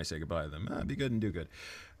people when I say goodbye to them. Be good and do good.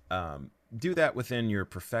 Do that within your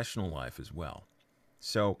professional life as well.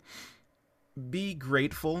 So be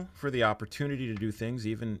grateful for the opportunity to do things,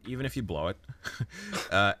 even if you blow it.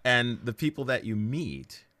 And the people that you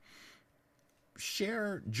meet,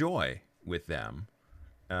 share joy with them,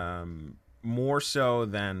 more so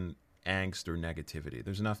than angst or negativity.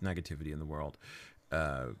 There's enough negativity in the world.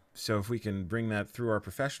 So if we can bring that through our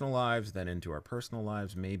professional lives, then into our personal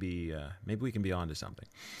lives, maybe we can be on to something.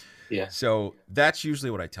 Yeah. So that's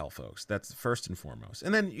usually what I tell folks. That's first and foremost.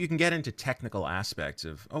 And then you can get into technical aspects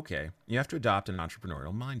of, okay, you have to adopt an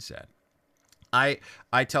entrepreneurial mindset. I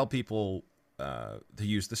tell people to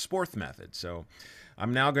use the Sporth method. So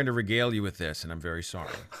I'm now going to regale you with this, and I'm very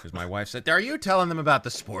sorry, because my wife said, "Are you telling them about the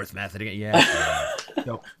Sporth method again?" Yeah.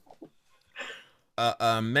 So,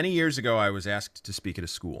 many years ago, I was asked to speak at a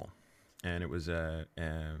school, and it was a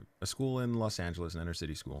school in Los Angeles, an inner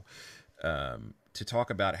city school, to talk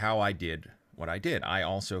about how I did what I did. I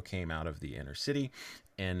also came out of the inner city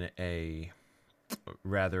in a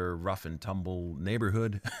rather rough and tumble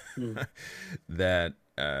neighborhood that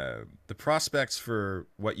the prospects for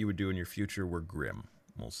what you would do in your future were grim.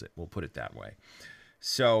 We'll put it that way.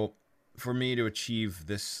 So for me to achieve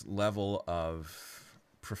this level of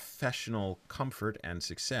professional comfort and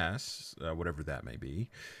success, whatever that may be,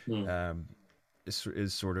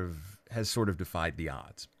 has sort of defied the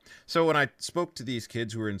odds. So when I spoke to these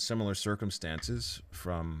kids who were in similar circumstances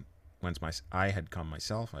from whence I had come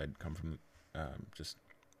myself, I had come from just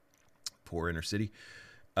poor inner city,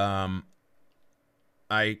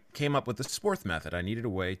 I came up with the Sporth method. I needed a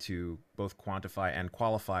way to both quantify and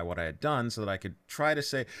qualify what I had done so that I could try to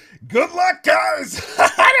say, "Good luck, guys!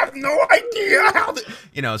 I have no idea how,"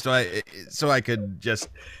 so I could just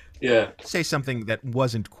say something that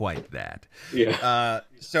wasn't quite that.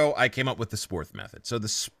 So I came up with the Sporth method. So the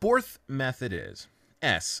Sporth method is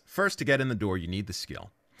first, to get in the door, you need the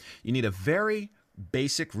skill. You need a very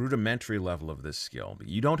basic, rudimentary level of this skill.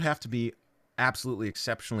 You don't have to be absolutely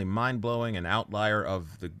exceptionally mind-blowing, an outlier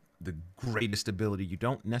of the greatest ability. You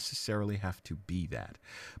don't necessarily have to be that,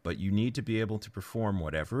 but you need to be able to perform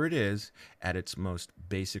whatever it is at its most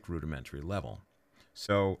basic, rudimentary level.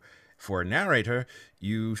 So for a narrator,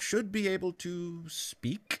 you should be able to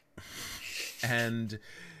speak and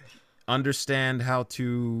understand how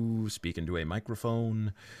to speak into a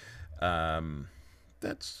microphone.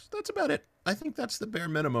 That's about it. I think that's the bare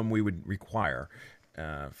minimum we would require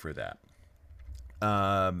for that.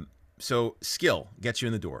 So skill gets you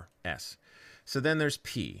in the door, S. So then there's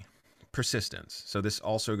P, persistence. So this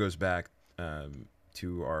also goes back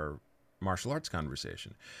to our martial arts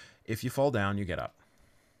conversation. If you fall down, you get up.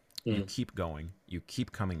 You Mm. keep going, you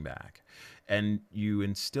keep coming back, and you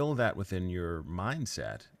instill that within your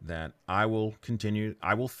mindset that I will continue,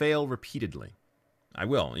 I will fail repeatedly. I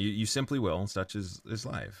will. You simply will. Such is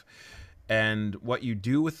life. And what you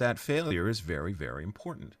do with that failure is very, very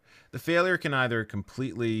important. The failure can either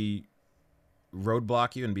completely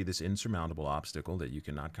roadblock you and be this insurmountable obstacle that you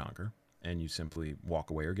cannot conquer, and you simply walk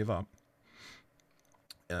away or give up.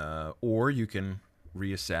 Or you can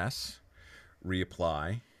reassess,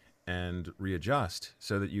 reapply, and readjust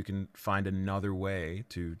so that you can find another way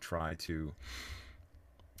to try to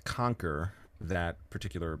conquer that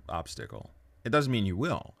particular obstacle. It doesn't mean you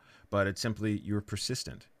will, but it's simply you're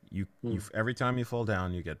persistent. You every time you fall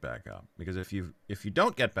down, you get back up. Because if you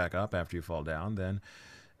don't get back up after you fall down, then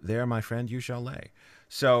there, my friend, you shall lay.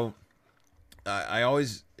 So I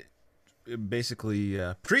always basically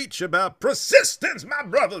preach about persistence, my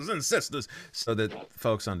brothers and sisters, so that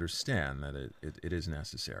folks understand that it is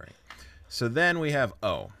necessary. So then we have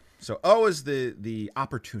O. So O is the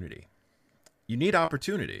opportunity. You need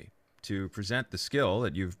opportunity to present the skill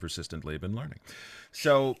that you've persistently been learning.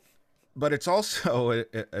 So, but it's also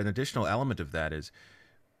an additional element of that is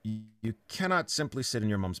you cannot simply sit in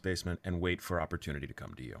your mom's basement and wait for opportunity to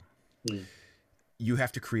come to you. Mm. You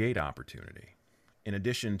have to create opportunity in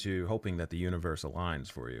addition to hoping that the universe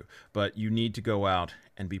aligns for you. But you need to go out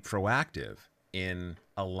and be proactive in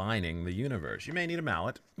aligning the universe. You may need a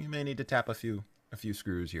mallet. You may need to tap a few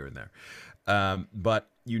screws here and there. But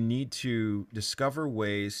you need to discover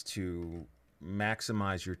ways to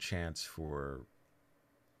maximize your chance for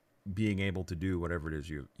being able to do whatever it is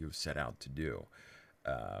you've set out to do.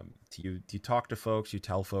 You talk to folks, you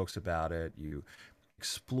tell folks about it, you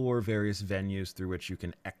explore various venues through which you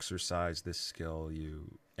can exercise this skill,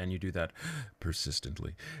 and you do that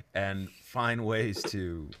persistently, and find ways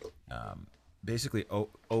to basically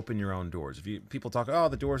open your own doors. If people talk, oh,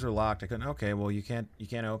 the doors are locked, I go, okay, well, you can't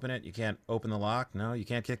open it, you can't open the lock, no, you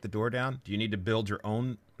can't kick the door down. Do you need to build your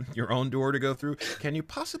own door to go through? Can you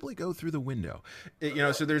possibly go through the window?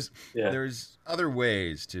 So there's other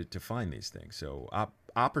ways to find these things. So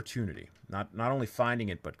opportunity, not only finding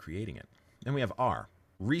it but creating it. Then we have R,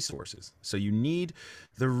 resources. So you need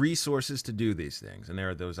the resources to do these things. And there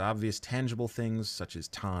are those obvious tangible things such as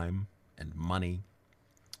time and money.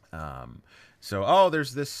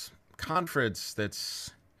 There's this conference that's,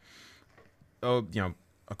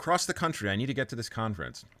 across the country. I need to get to this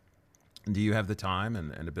conference. Do you have the time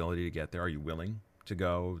and ability to get there? Are you willing to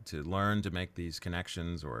go, to learn, to make these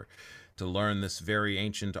connections, or to learn this very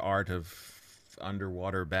ancient art of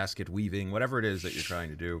underwater basket weaving, whatever it is that you're trying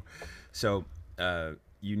to do? So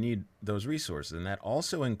you need those resources, and that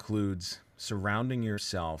also includes surrounding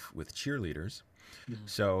yourself with cheerleaders. Mm-hmm.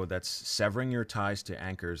 So that's severing your ties to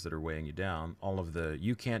anchors that are weighing you down. All of the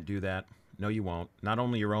you can't do that, no you won't. Not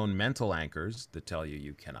only your own mental anchors that tell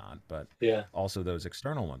you cannot, but also those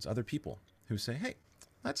external ones, other people who say, hey,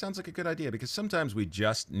 that sounds like a good idea. Because sometimes we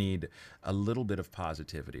just need a little bit of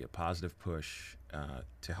positivity, a positive push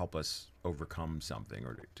to help us overcome something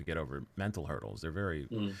or to get over mental hurdles. They're very,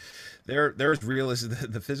 they're as real as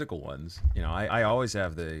the physical ones. I always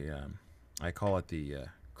have I call it the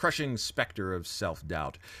crushing specter of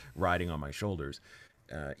self-doubt riding on my shoulders,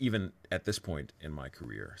 even at this point in my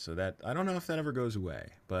career. So that, I don't know if that ever goes away,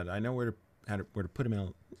 but I know where to put him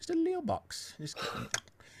in just a little box, just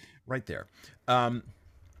right there.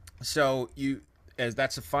 So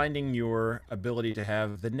that's finding your ability to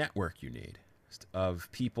have the network you need of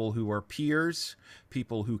people who are peers,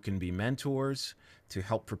 people who can be mentors to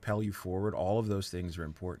help propel you forward. All of those things are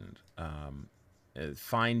important.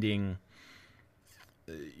 Finding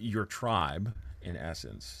your tribe, in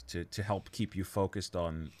essence, to help keep you focused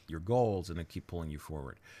on your goals and to keep pulling you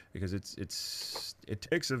forward, because it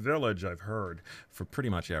takes a village, I've heard, for pretty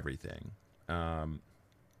much everything.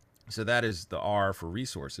 So that is the R for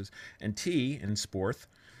resources. And T in Sporth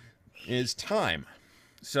is time.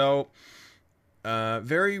 So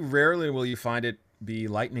very rarely will you find it be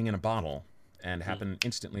lightning in a bottle and happen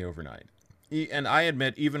instantly overnight. And I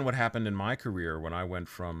admit, even what happened in my career when I went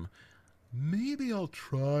from maybe I'll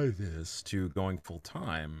try this to going full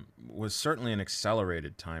time was certainly an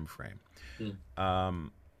accelerated time frame.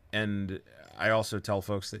 And I also tell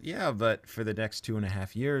folks that, but for the next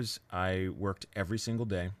 2.5 years, I worked every single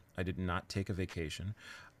day. I did not take a vacation.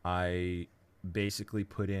 I basically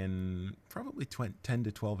put in probably 10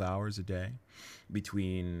 to 12 hours a day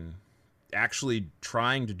between actually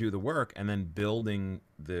trying to do the work and then building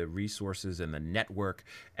the resources and the network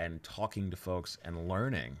and talking to folks and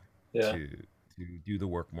learning to do the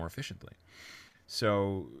work more efficiently.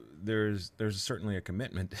 So there's certainly a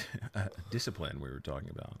commitment, a discipline we were talking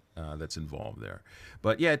about that's involved there.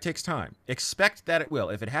 But yeah, it takes time. Expect that it will.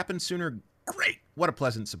 If it happens sooner, great. What a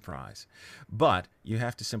pleasant surprise. But you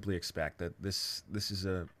have to simply expect that this is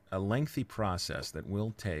a lengthy process that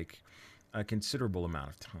will take a considerable amount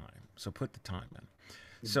of time. So put the time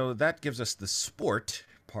in. So that gives us the sport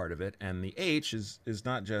part of it, and the H is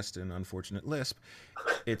not just an unfortunate lisp.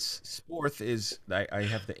 It's sporth is I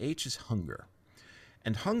have the H is hunger,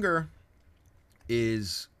 and hunger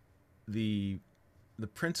is the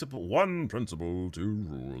principle, one principle to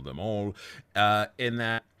rule them all. In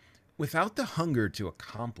that, without the hunger to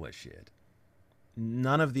accomplish it,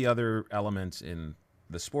 none of the other elements in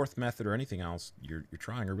the sporth method or anything else you're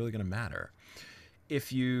trying are really going to matter.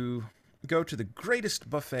 If you go to the greatest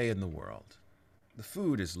buffet in the world, the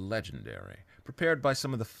food is legendary, prepared by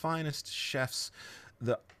some of the finest chefs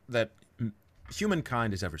that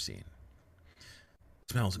humankind has ever seen.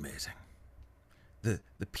 It smells amazing.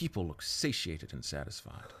 The people look satiated and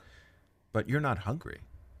satisfied. But you're not hungry.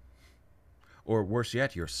 Or worse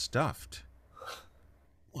yet, you're stuffed.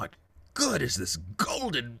 What good is this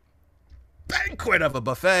golden banquet of a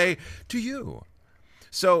buffet to you?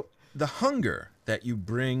 So the hunger that you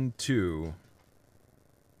bring to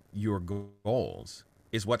your goals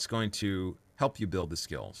is what's going to help you build the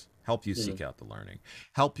skills, help you seek out the learning,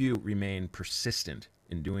 help you remain persistent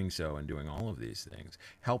in doing so and doing all of these things,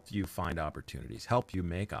 help you find opportunities, help you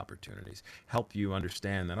make opportunities, help you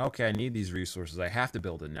understand that, okay, I need these resources. I have to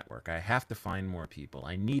build a network. I have to find more people.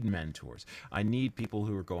 I need mentors. I need people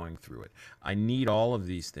who are going through it. I need all of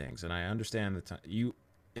these things. And I understand that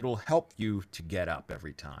it'll help you to get up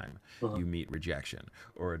every time you meet rejection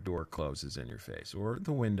or a door closes in your face or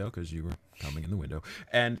the window because you were coming in the window.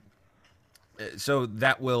 And so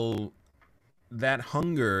that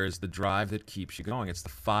hunger is the drive that keeps you going. It's the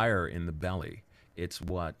fire in the belly. It's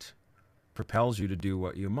what propels you to do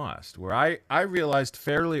what you must. Where I realized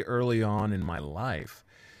fairly early on in my life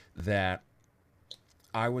that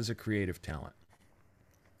I was a creative talent.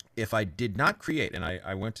 If I did not create, and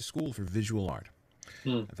I went to school for visual art.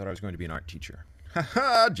 I thought I was going to be an art teacher. Ha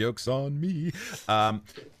ha, joke's on me.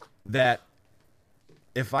 That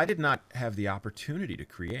if I did not have the opportunity to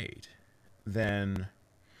create, then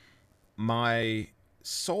my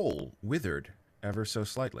soul withered ever so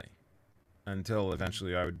slightly until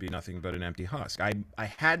eventually I would be nothing but an empty husk. I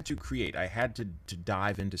had to create. I had to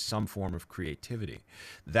dive into some form of creativity.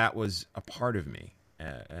 That was a part of me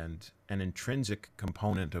and an intrinsic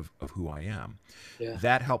component of who I am. Yeah.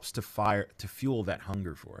 That helps to fuel that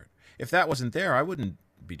hunger for it. If that wasn't there, I wouldn't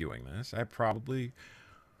be doing this. I probably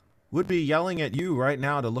would be yelling at you right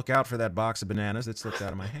now to look out for that box of bananas that slipped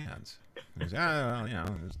out of my hands. It was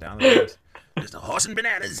down the road. Just a horse and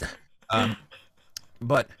bananas.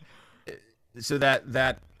 But so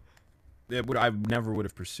I never would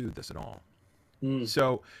have pursued this at all.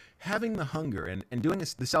 So having the hunger and doing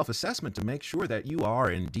the self-assessment to make sure that you are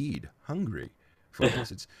indeed hungry for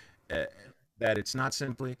this, it's that it's not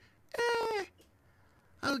simply,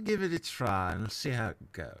 I'll give it a try and see how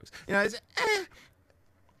it goes. It's,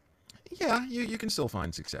 yeah, you can still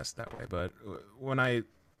find success that way. But when I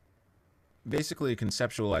basically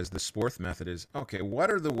conceptualize the sporth method is, okay, what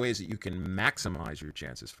are the ways that you can maximize your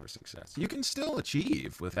chances for success? You can still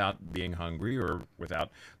achieve without being hungry or without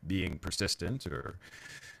being persistent or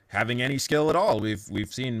having any skill at all. We've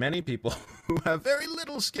seen many people who have very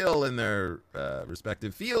little skill in their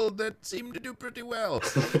respective field that seem to do pretty well.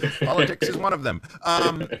 Politics is one of them.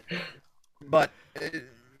 But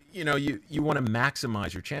you want to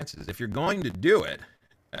maximize your chances. If you're going to do it,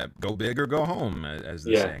 go big or go home, as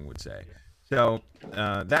the saying would say. So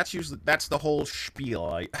that's the whole spiel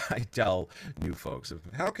I tell new folks of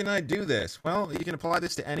how can I do this? Well, you can apply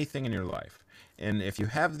this to anything in your life, and if you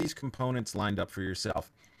have these components lined up for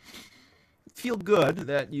yourself, feel good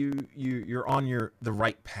that you're on the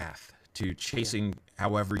right path to chasing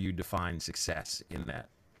however you define success in that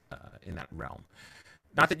realm.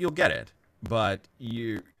 Not that you'll get it, but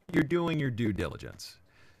you're doing your due diligence.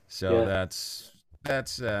 So that's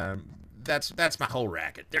my whole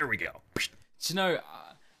racket. There we go. Do you know,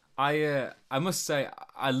 I must say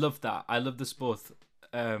I love that. I love the sport.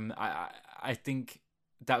 I think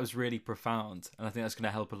that was really profound, and I think that's going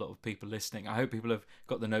to help a lot of people listening. I hope people have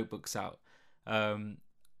got the notebooks out. I'm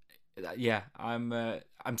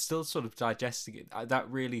still sort of digesting it. That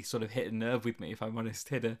really sort of hit a nerve with me, if I'm honest.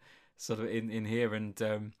 Hit a sort of in here, and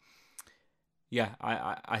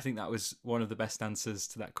I think that was one of the best answers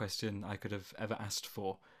to that question I could have ever asked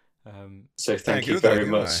for. So thank you very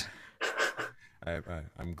much.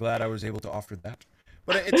 I'm glad I was able to offer that.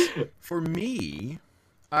 But it's for me,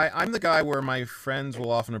 I'm the guy where my friends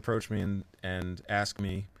will often approach me and ask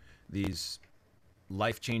me these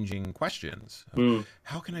life-changing questions.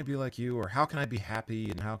 How can I be like you? Or how can I be happy?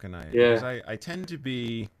 And how can I... Yeah. Because I tend to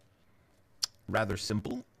be rather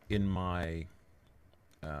simple in my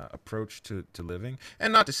approach to living.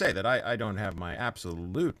 And not to say that I don't have my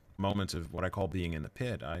absolute moments of what I call being in the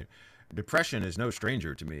pit. Depression is no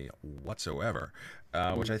stranger to me whatsoever,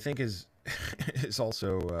 which I think is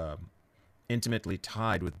also intimately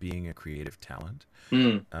tied with being a creative talent.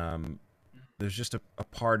 There's just a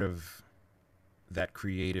part of that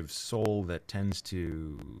creative soul that tends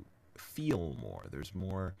to feel more. There's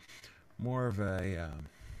more of an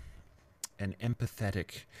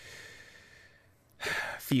empathetic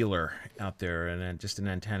feeler out there, and then just an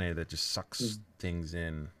antenna that just sucks things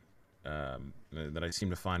in, that I seem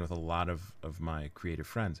to find with a lot of my creative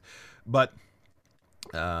friends. But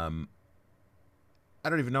I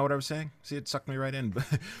don't even know what I was saying. See, it sucked me right in. But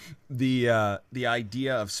the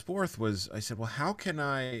idea of Sporth was, I said, well, how can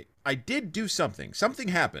I did do something. Something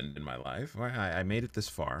happened in my life. I made it this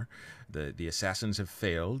far. The assassins have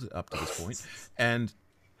failed up to this point. And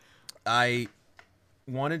I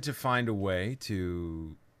wanted to find a way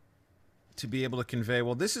to be able to convey,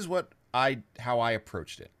 well, this is how I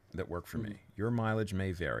approached it that worked for me. Your mileage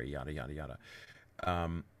may vary, yada, yada, yada.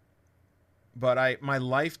 But my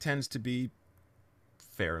life tends to be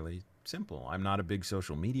fairly simple. I'm not a big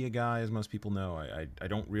social media guy, as most people know.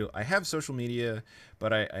 I have social media,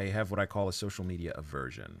 but I have what I call a social media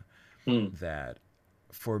aversion. That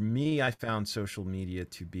for me, I found social media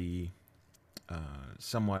to be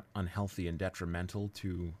somewhat unhealthy and detrimental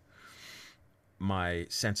to my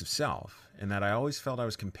sense of self, and that I always felt I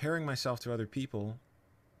was comparing myself to other people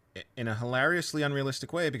in a hilariously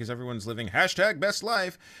unrealistic way, because everyone's living #best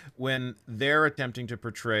life when they're attempting to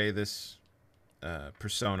portray this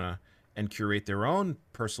persona and curate their own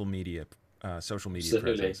personal media, social media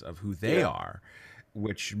presence of who they are,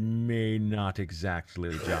 which may not exactly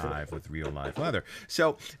jive with real life either.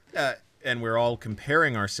 So, and we're all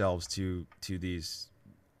comparing ourselves to these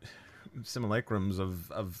simulacrums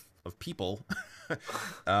of people.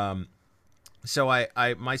 So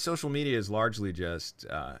my social media is largely just,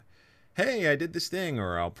 hey, I did this thing,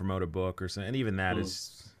 or I'll promote a book or something. And even that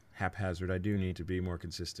is haphazard. I do need to be more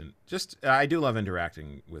consistent. I do love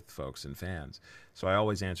interacting with folks and fans. So I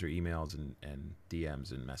always answer emails and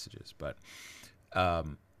DMs and messages. But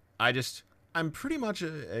I'm pretty much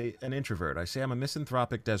an introvert. I say I'm a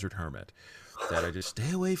misanthropic desert hermit. That I just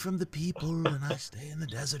stay away from the people, and I stay in the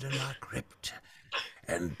desert in my crypt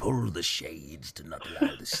and pull the shades to not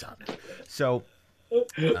allow the sun. So,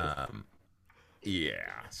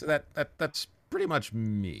 yeah. So that's pretty much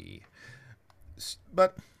me.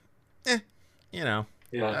 But,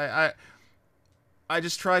 I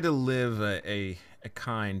just try to live a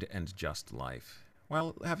kind and just life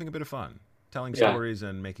while having a bit of fun, telling stories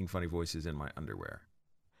and making funny voices in my underwear.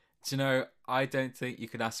 Do you know, I don't think you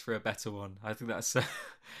could ask for a better one. I think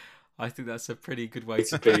that's a pretty good way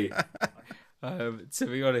to be. To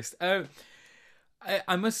be honest,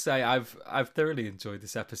 I must say I've thoroughly enjoyed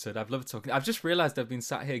this episode. I've loved talking. I've just realised I've been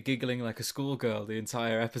sat here giggling like a schoolgirl the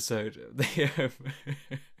entire episode.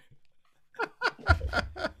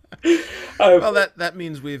 Well, that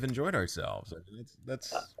means we've enjoyed ourselves. I mean,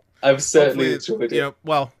 I've certainly enjoyed it.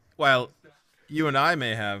 Well, while you and I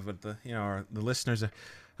may have, but the listeners are,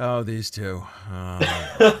 oh, these two.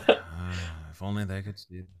 If only they could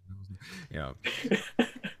see it.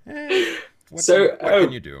 What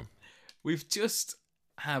can you do? We've just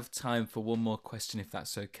have time for one more question, if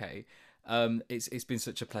that's okay. It's been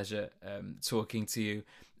such a pleasure talking to you.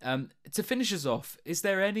 To finish us off, is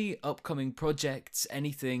there any upcoming projects,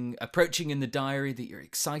 anything approaching in the diary that you're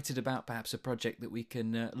excited about, perhaps a project that we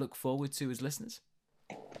can look forward to as listeners?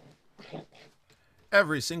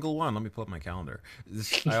 Every single one. Let me pull up my calendar.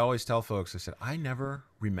 I always tell folks, I said, I never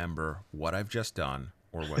remember what I've just done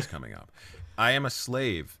or what's coming up. I am a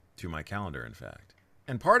slave to my calendar, in fact.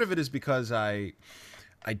 And part of it is because I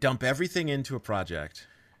dump everything into a project,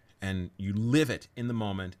 and you live it in the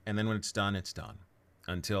moment, and then when it's done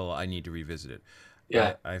until I need to revisit it.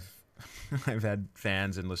 Yeah. I've had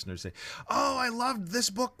fans and listeners say, oh, I loved this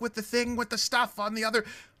book with the thing with the stuff on the other.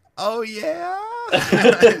 Oh, yeah?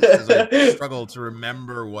 As I struggle to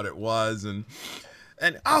remember what it was. And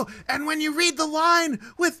when you read the line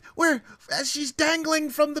as she's dangling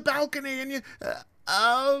from the balcony and you...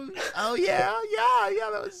 yeah,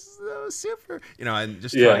 that was super. I'm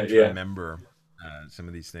just trying to remember some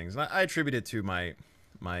of these things. I attribute it to my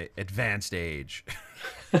advanced age.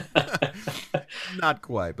 Not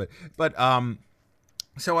quite, but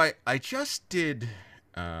so I just did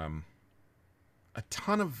a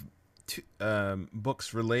ton of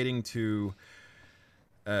books relating to,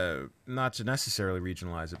 not to necessarily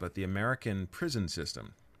regionalize it, but the American prison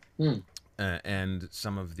system, and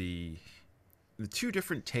some of the two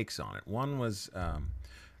different takes on it. One was a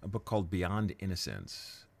book called Beyond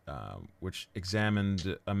Innocence, which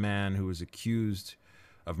examined a man who was accused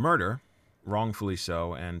of murder, wrongfully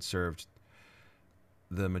so, and served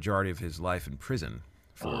the majority of his life in prison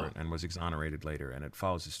for it, and was exonerated later. And it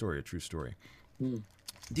follows his story, a true story.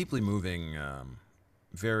 Deeply moving,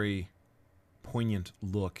 very poignant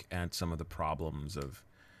look at some of the problems of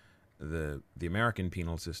the American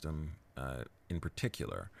penal system in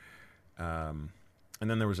particular. And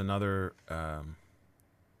then there was another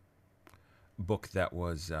book that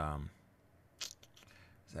was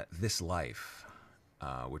This Life,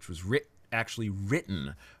 which was actually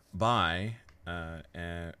written by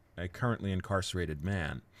a currently incarcerated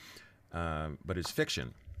man, but is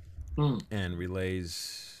fiction, and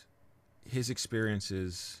relays his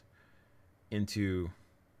experiences into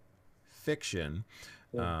fiction,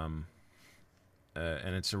 and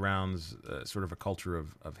it surrounds sort of a culture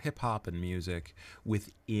of hip-hop and music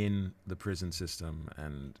within the prison system,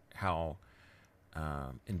 and how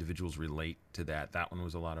individuals relate to that. That one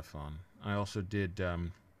was a lot of fun. I also did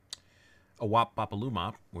A Wop Bopaloo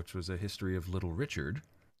Mop, which was a history of Little Richard,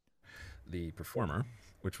 the performer,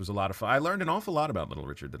 which was a lot of fun. I learned an awful lot about Little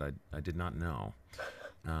Richard that I did not know.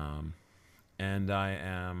 And I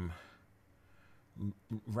am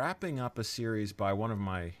wrapping up a series by one of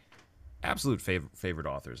my absolute favorite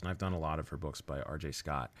authors, and I've done a lot of her books, by R.J.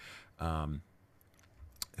 Scott,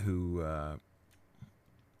 who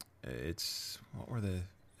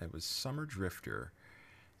it was Summer Drifter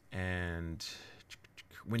and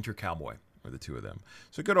Winter Cowboy were the two of them.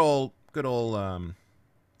 So good old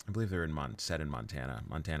I believe they're set in Montana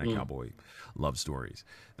cowboy love stories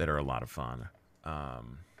that are a lot of fun.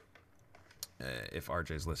 If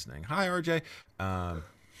RJ's listening, hi RJ.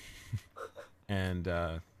 And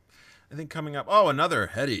I think coming up, another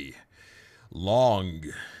heady, long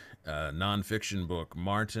nonfiction book,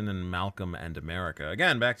 Martin and Malcolm and America.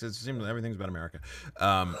 Again, back to, it seems everything's about America,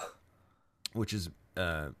 which is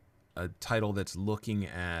a title that's looking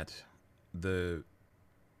at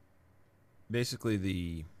basically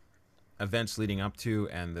the events leading up to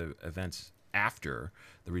and the events after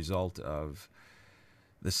the result of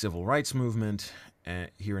the civil rights movement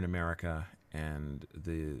here in America, and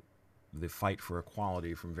the fight for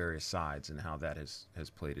equality from various sides, and how that has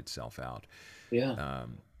played itself out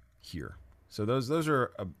here. So those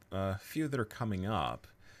are a few that are coming up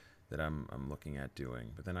that I'm looking at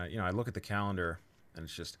doing. But then I look at the calendar, and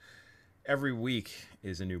it's just every week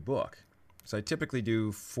is a new book. So I typically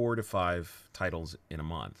do 4 to 5 titles in a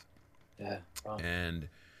month. Yeah. Wow. And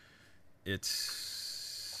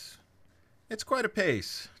it's quite a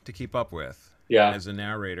pace to keep up with as a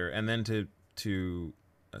narrator, and then to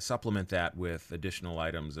supplement that with additional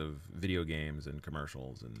items of video games and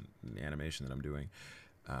commercials and the animation that I'm doing.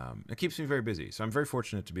 It keeps me very busy. So I'm very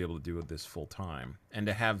fortunate to be able to do this full time, and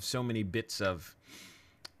to have so many bits of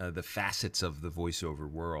the facets of the voiceover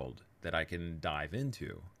world that I can dive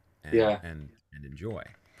into and enjoy.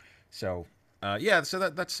 So so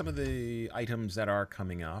that's some of the items that are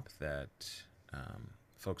coming up that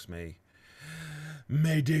folks may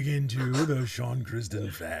dig into, the Sean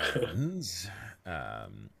Crisden fans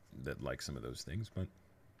that like some of those things. But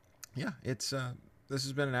yeah, it's this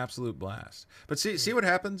has been an absolute blast. But see what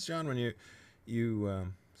happens, John, when you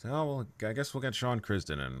say, well, I guess we'll get Sean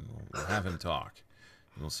Crisden and we'll have him talk,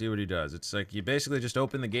 and we'll see what he does. It's like you basically just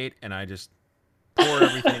open the gate and I just pour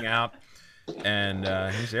everything out, and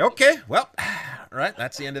you say, okay, well, all right,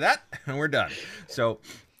 that's the end of that, and we're done. So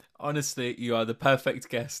honestly, you are the perfect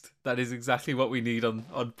guest. That is exactly what we need on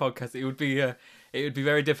podcast. It would be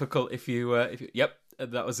very difficult if you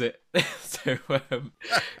that was it. So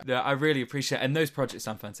no, I really appreciate it. And those projects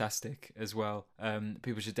sound fantastic as well.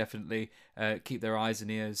 People should definitely keep their eyes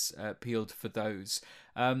and ears peeled for those.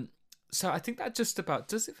 So I think that just about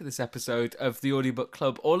does it for this episode of the Audiobook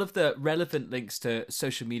Club. All of the relevant links to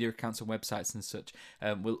social media accounts and websites and such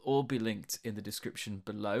will all be linked in the description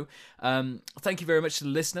below. Thank you very much to the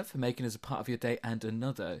listener for making us a part of your day, and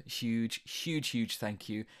another huge thank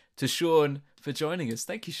you to Sean for joining us.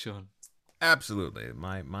 Thank you, Sean. Absolutely.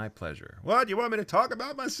 My pleasure. What, you want me to talk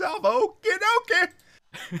about myself? Okie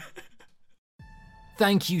dokie.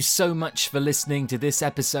 Thank you so much for listening to this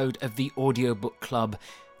episode of the Audiobook Club.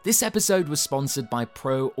 This episode was sponsored by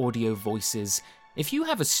Pro Audio Voices. If you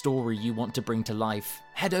have a story you want to bring to life,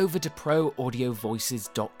 head over to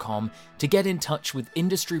proaudiovoices.com to get in touch with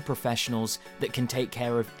industry professionals that can take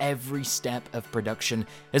care of every step of production,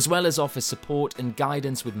 as well as offer support and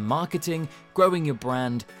guidance with marketing, growing your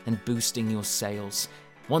brand, and boosting your sales.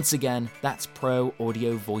 Once again, that's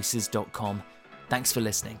proaudiovoices.com. Thanks for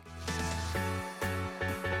listening.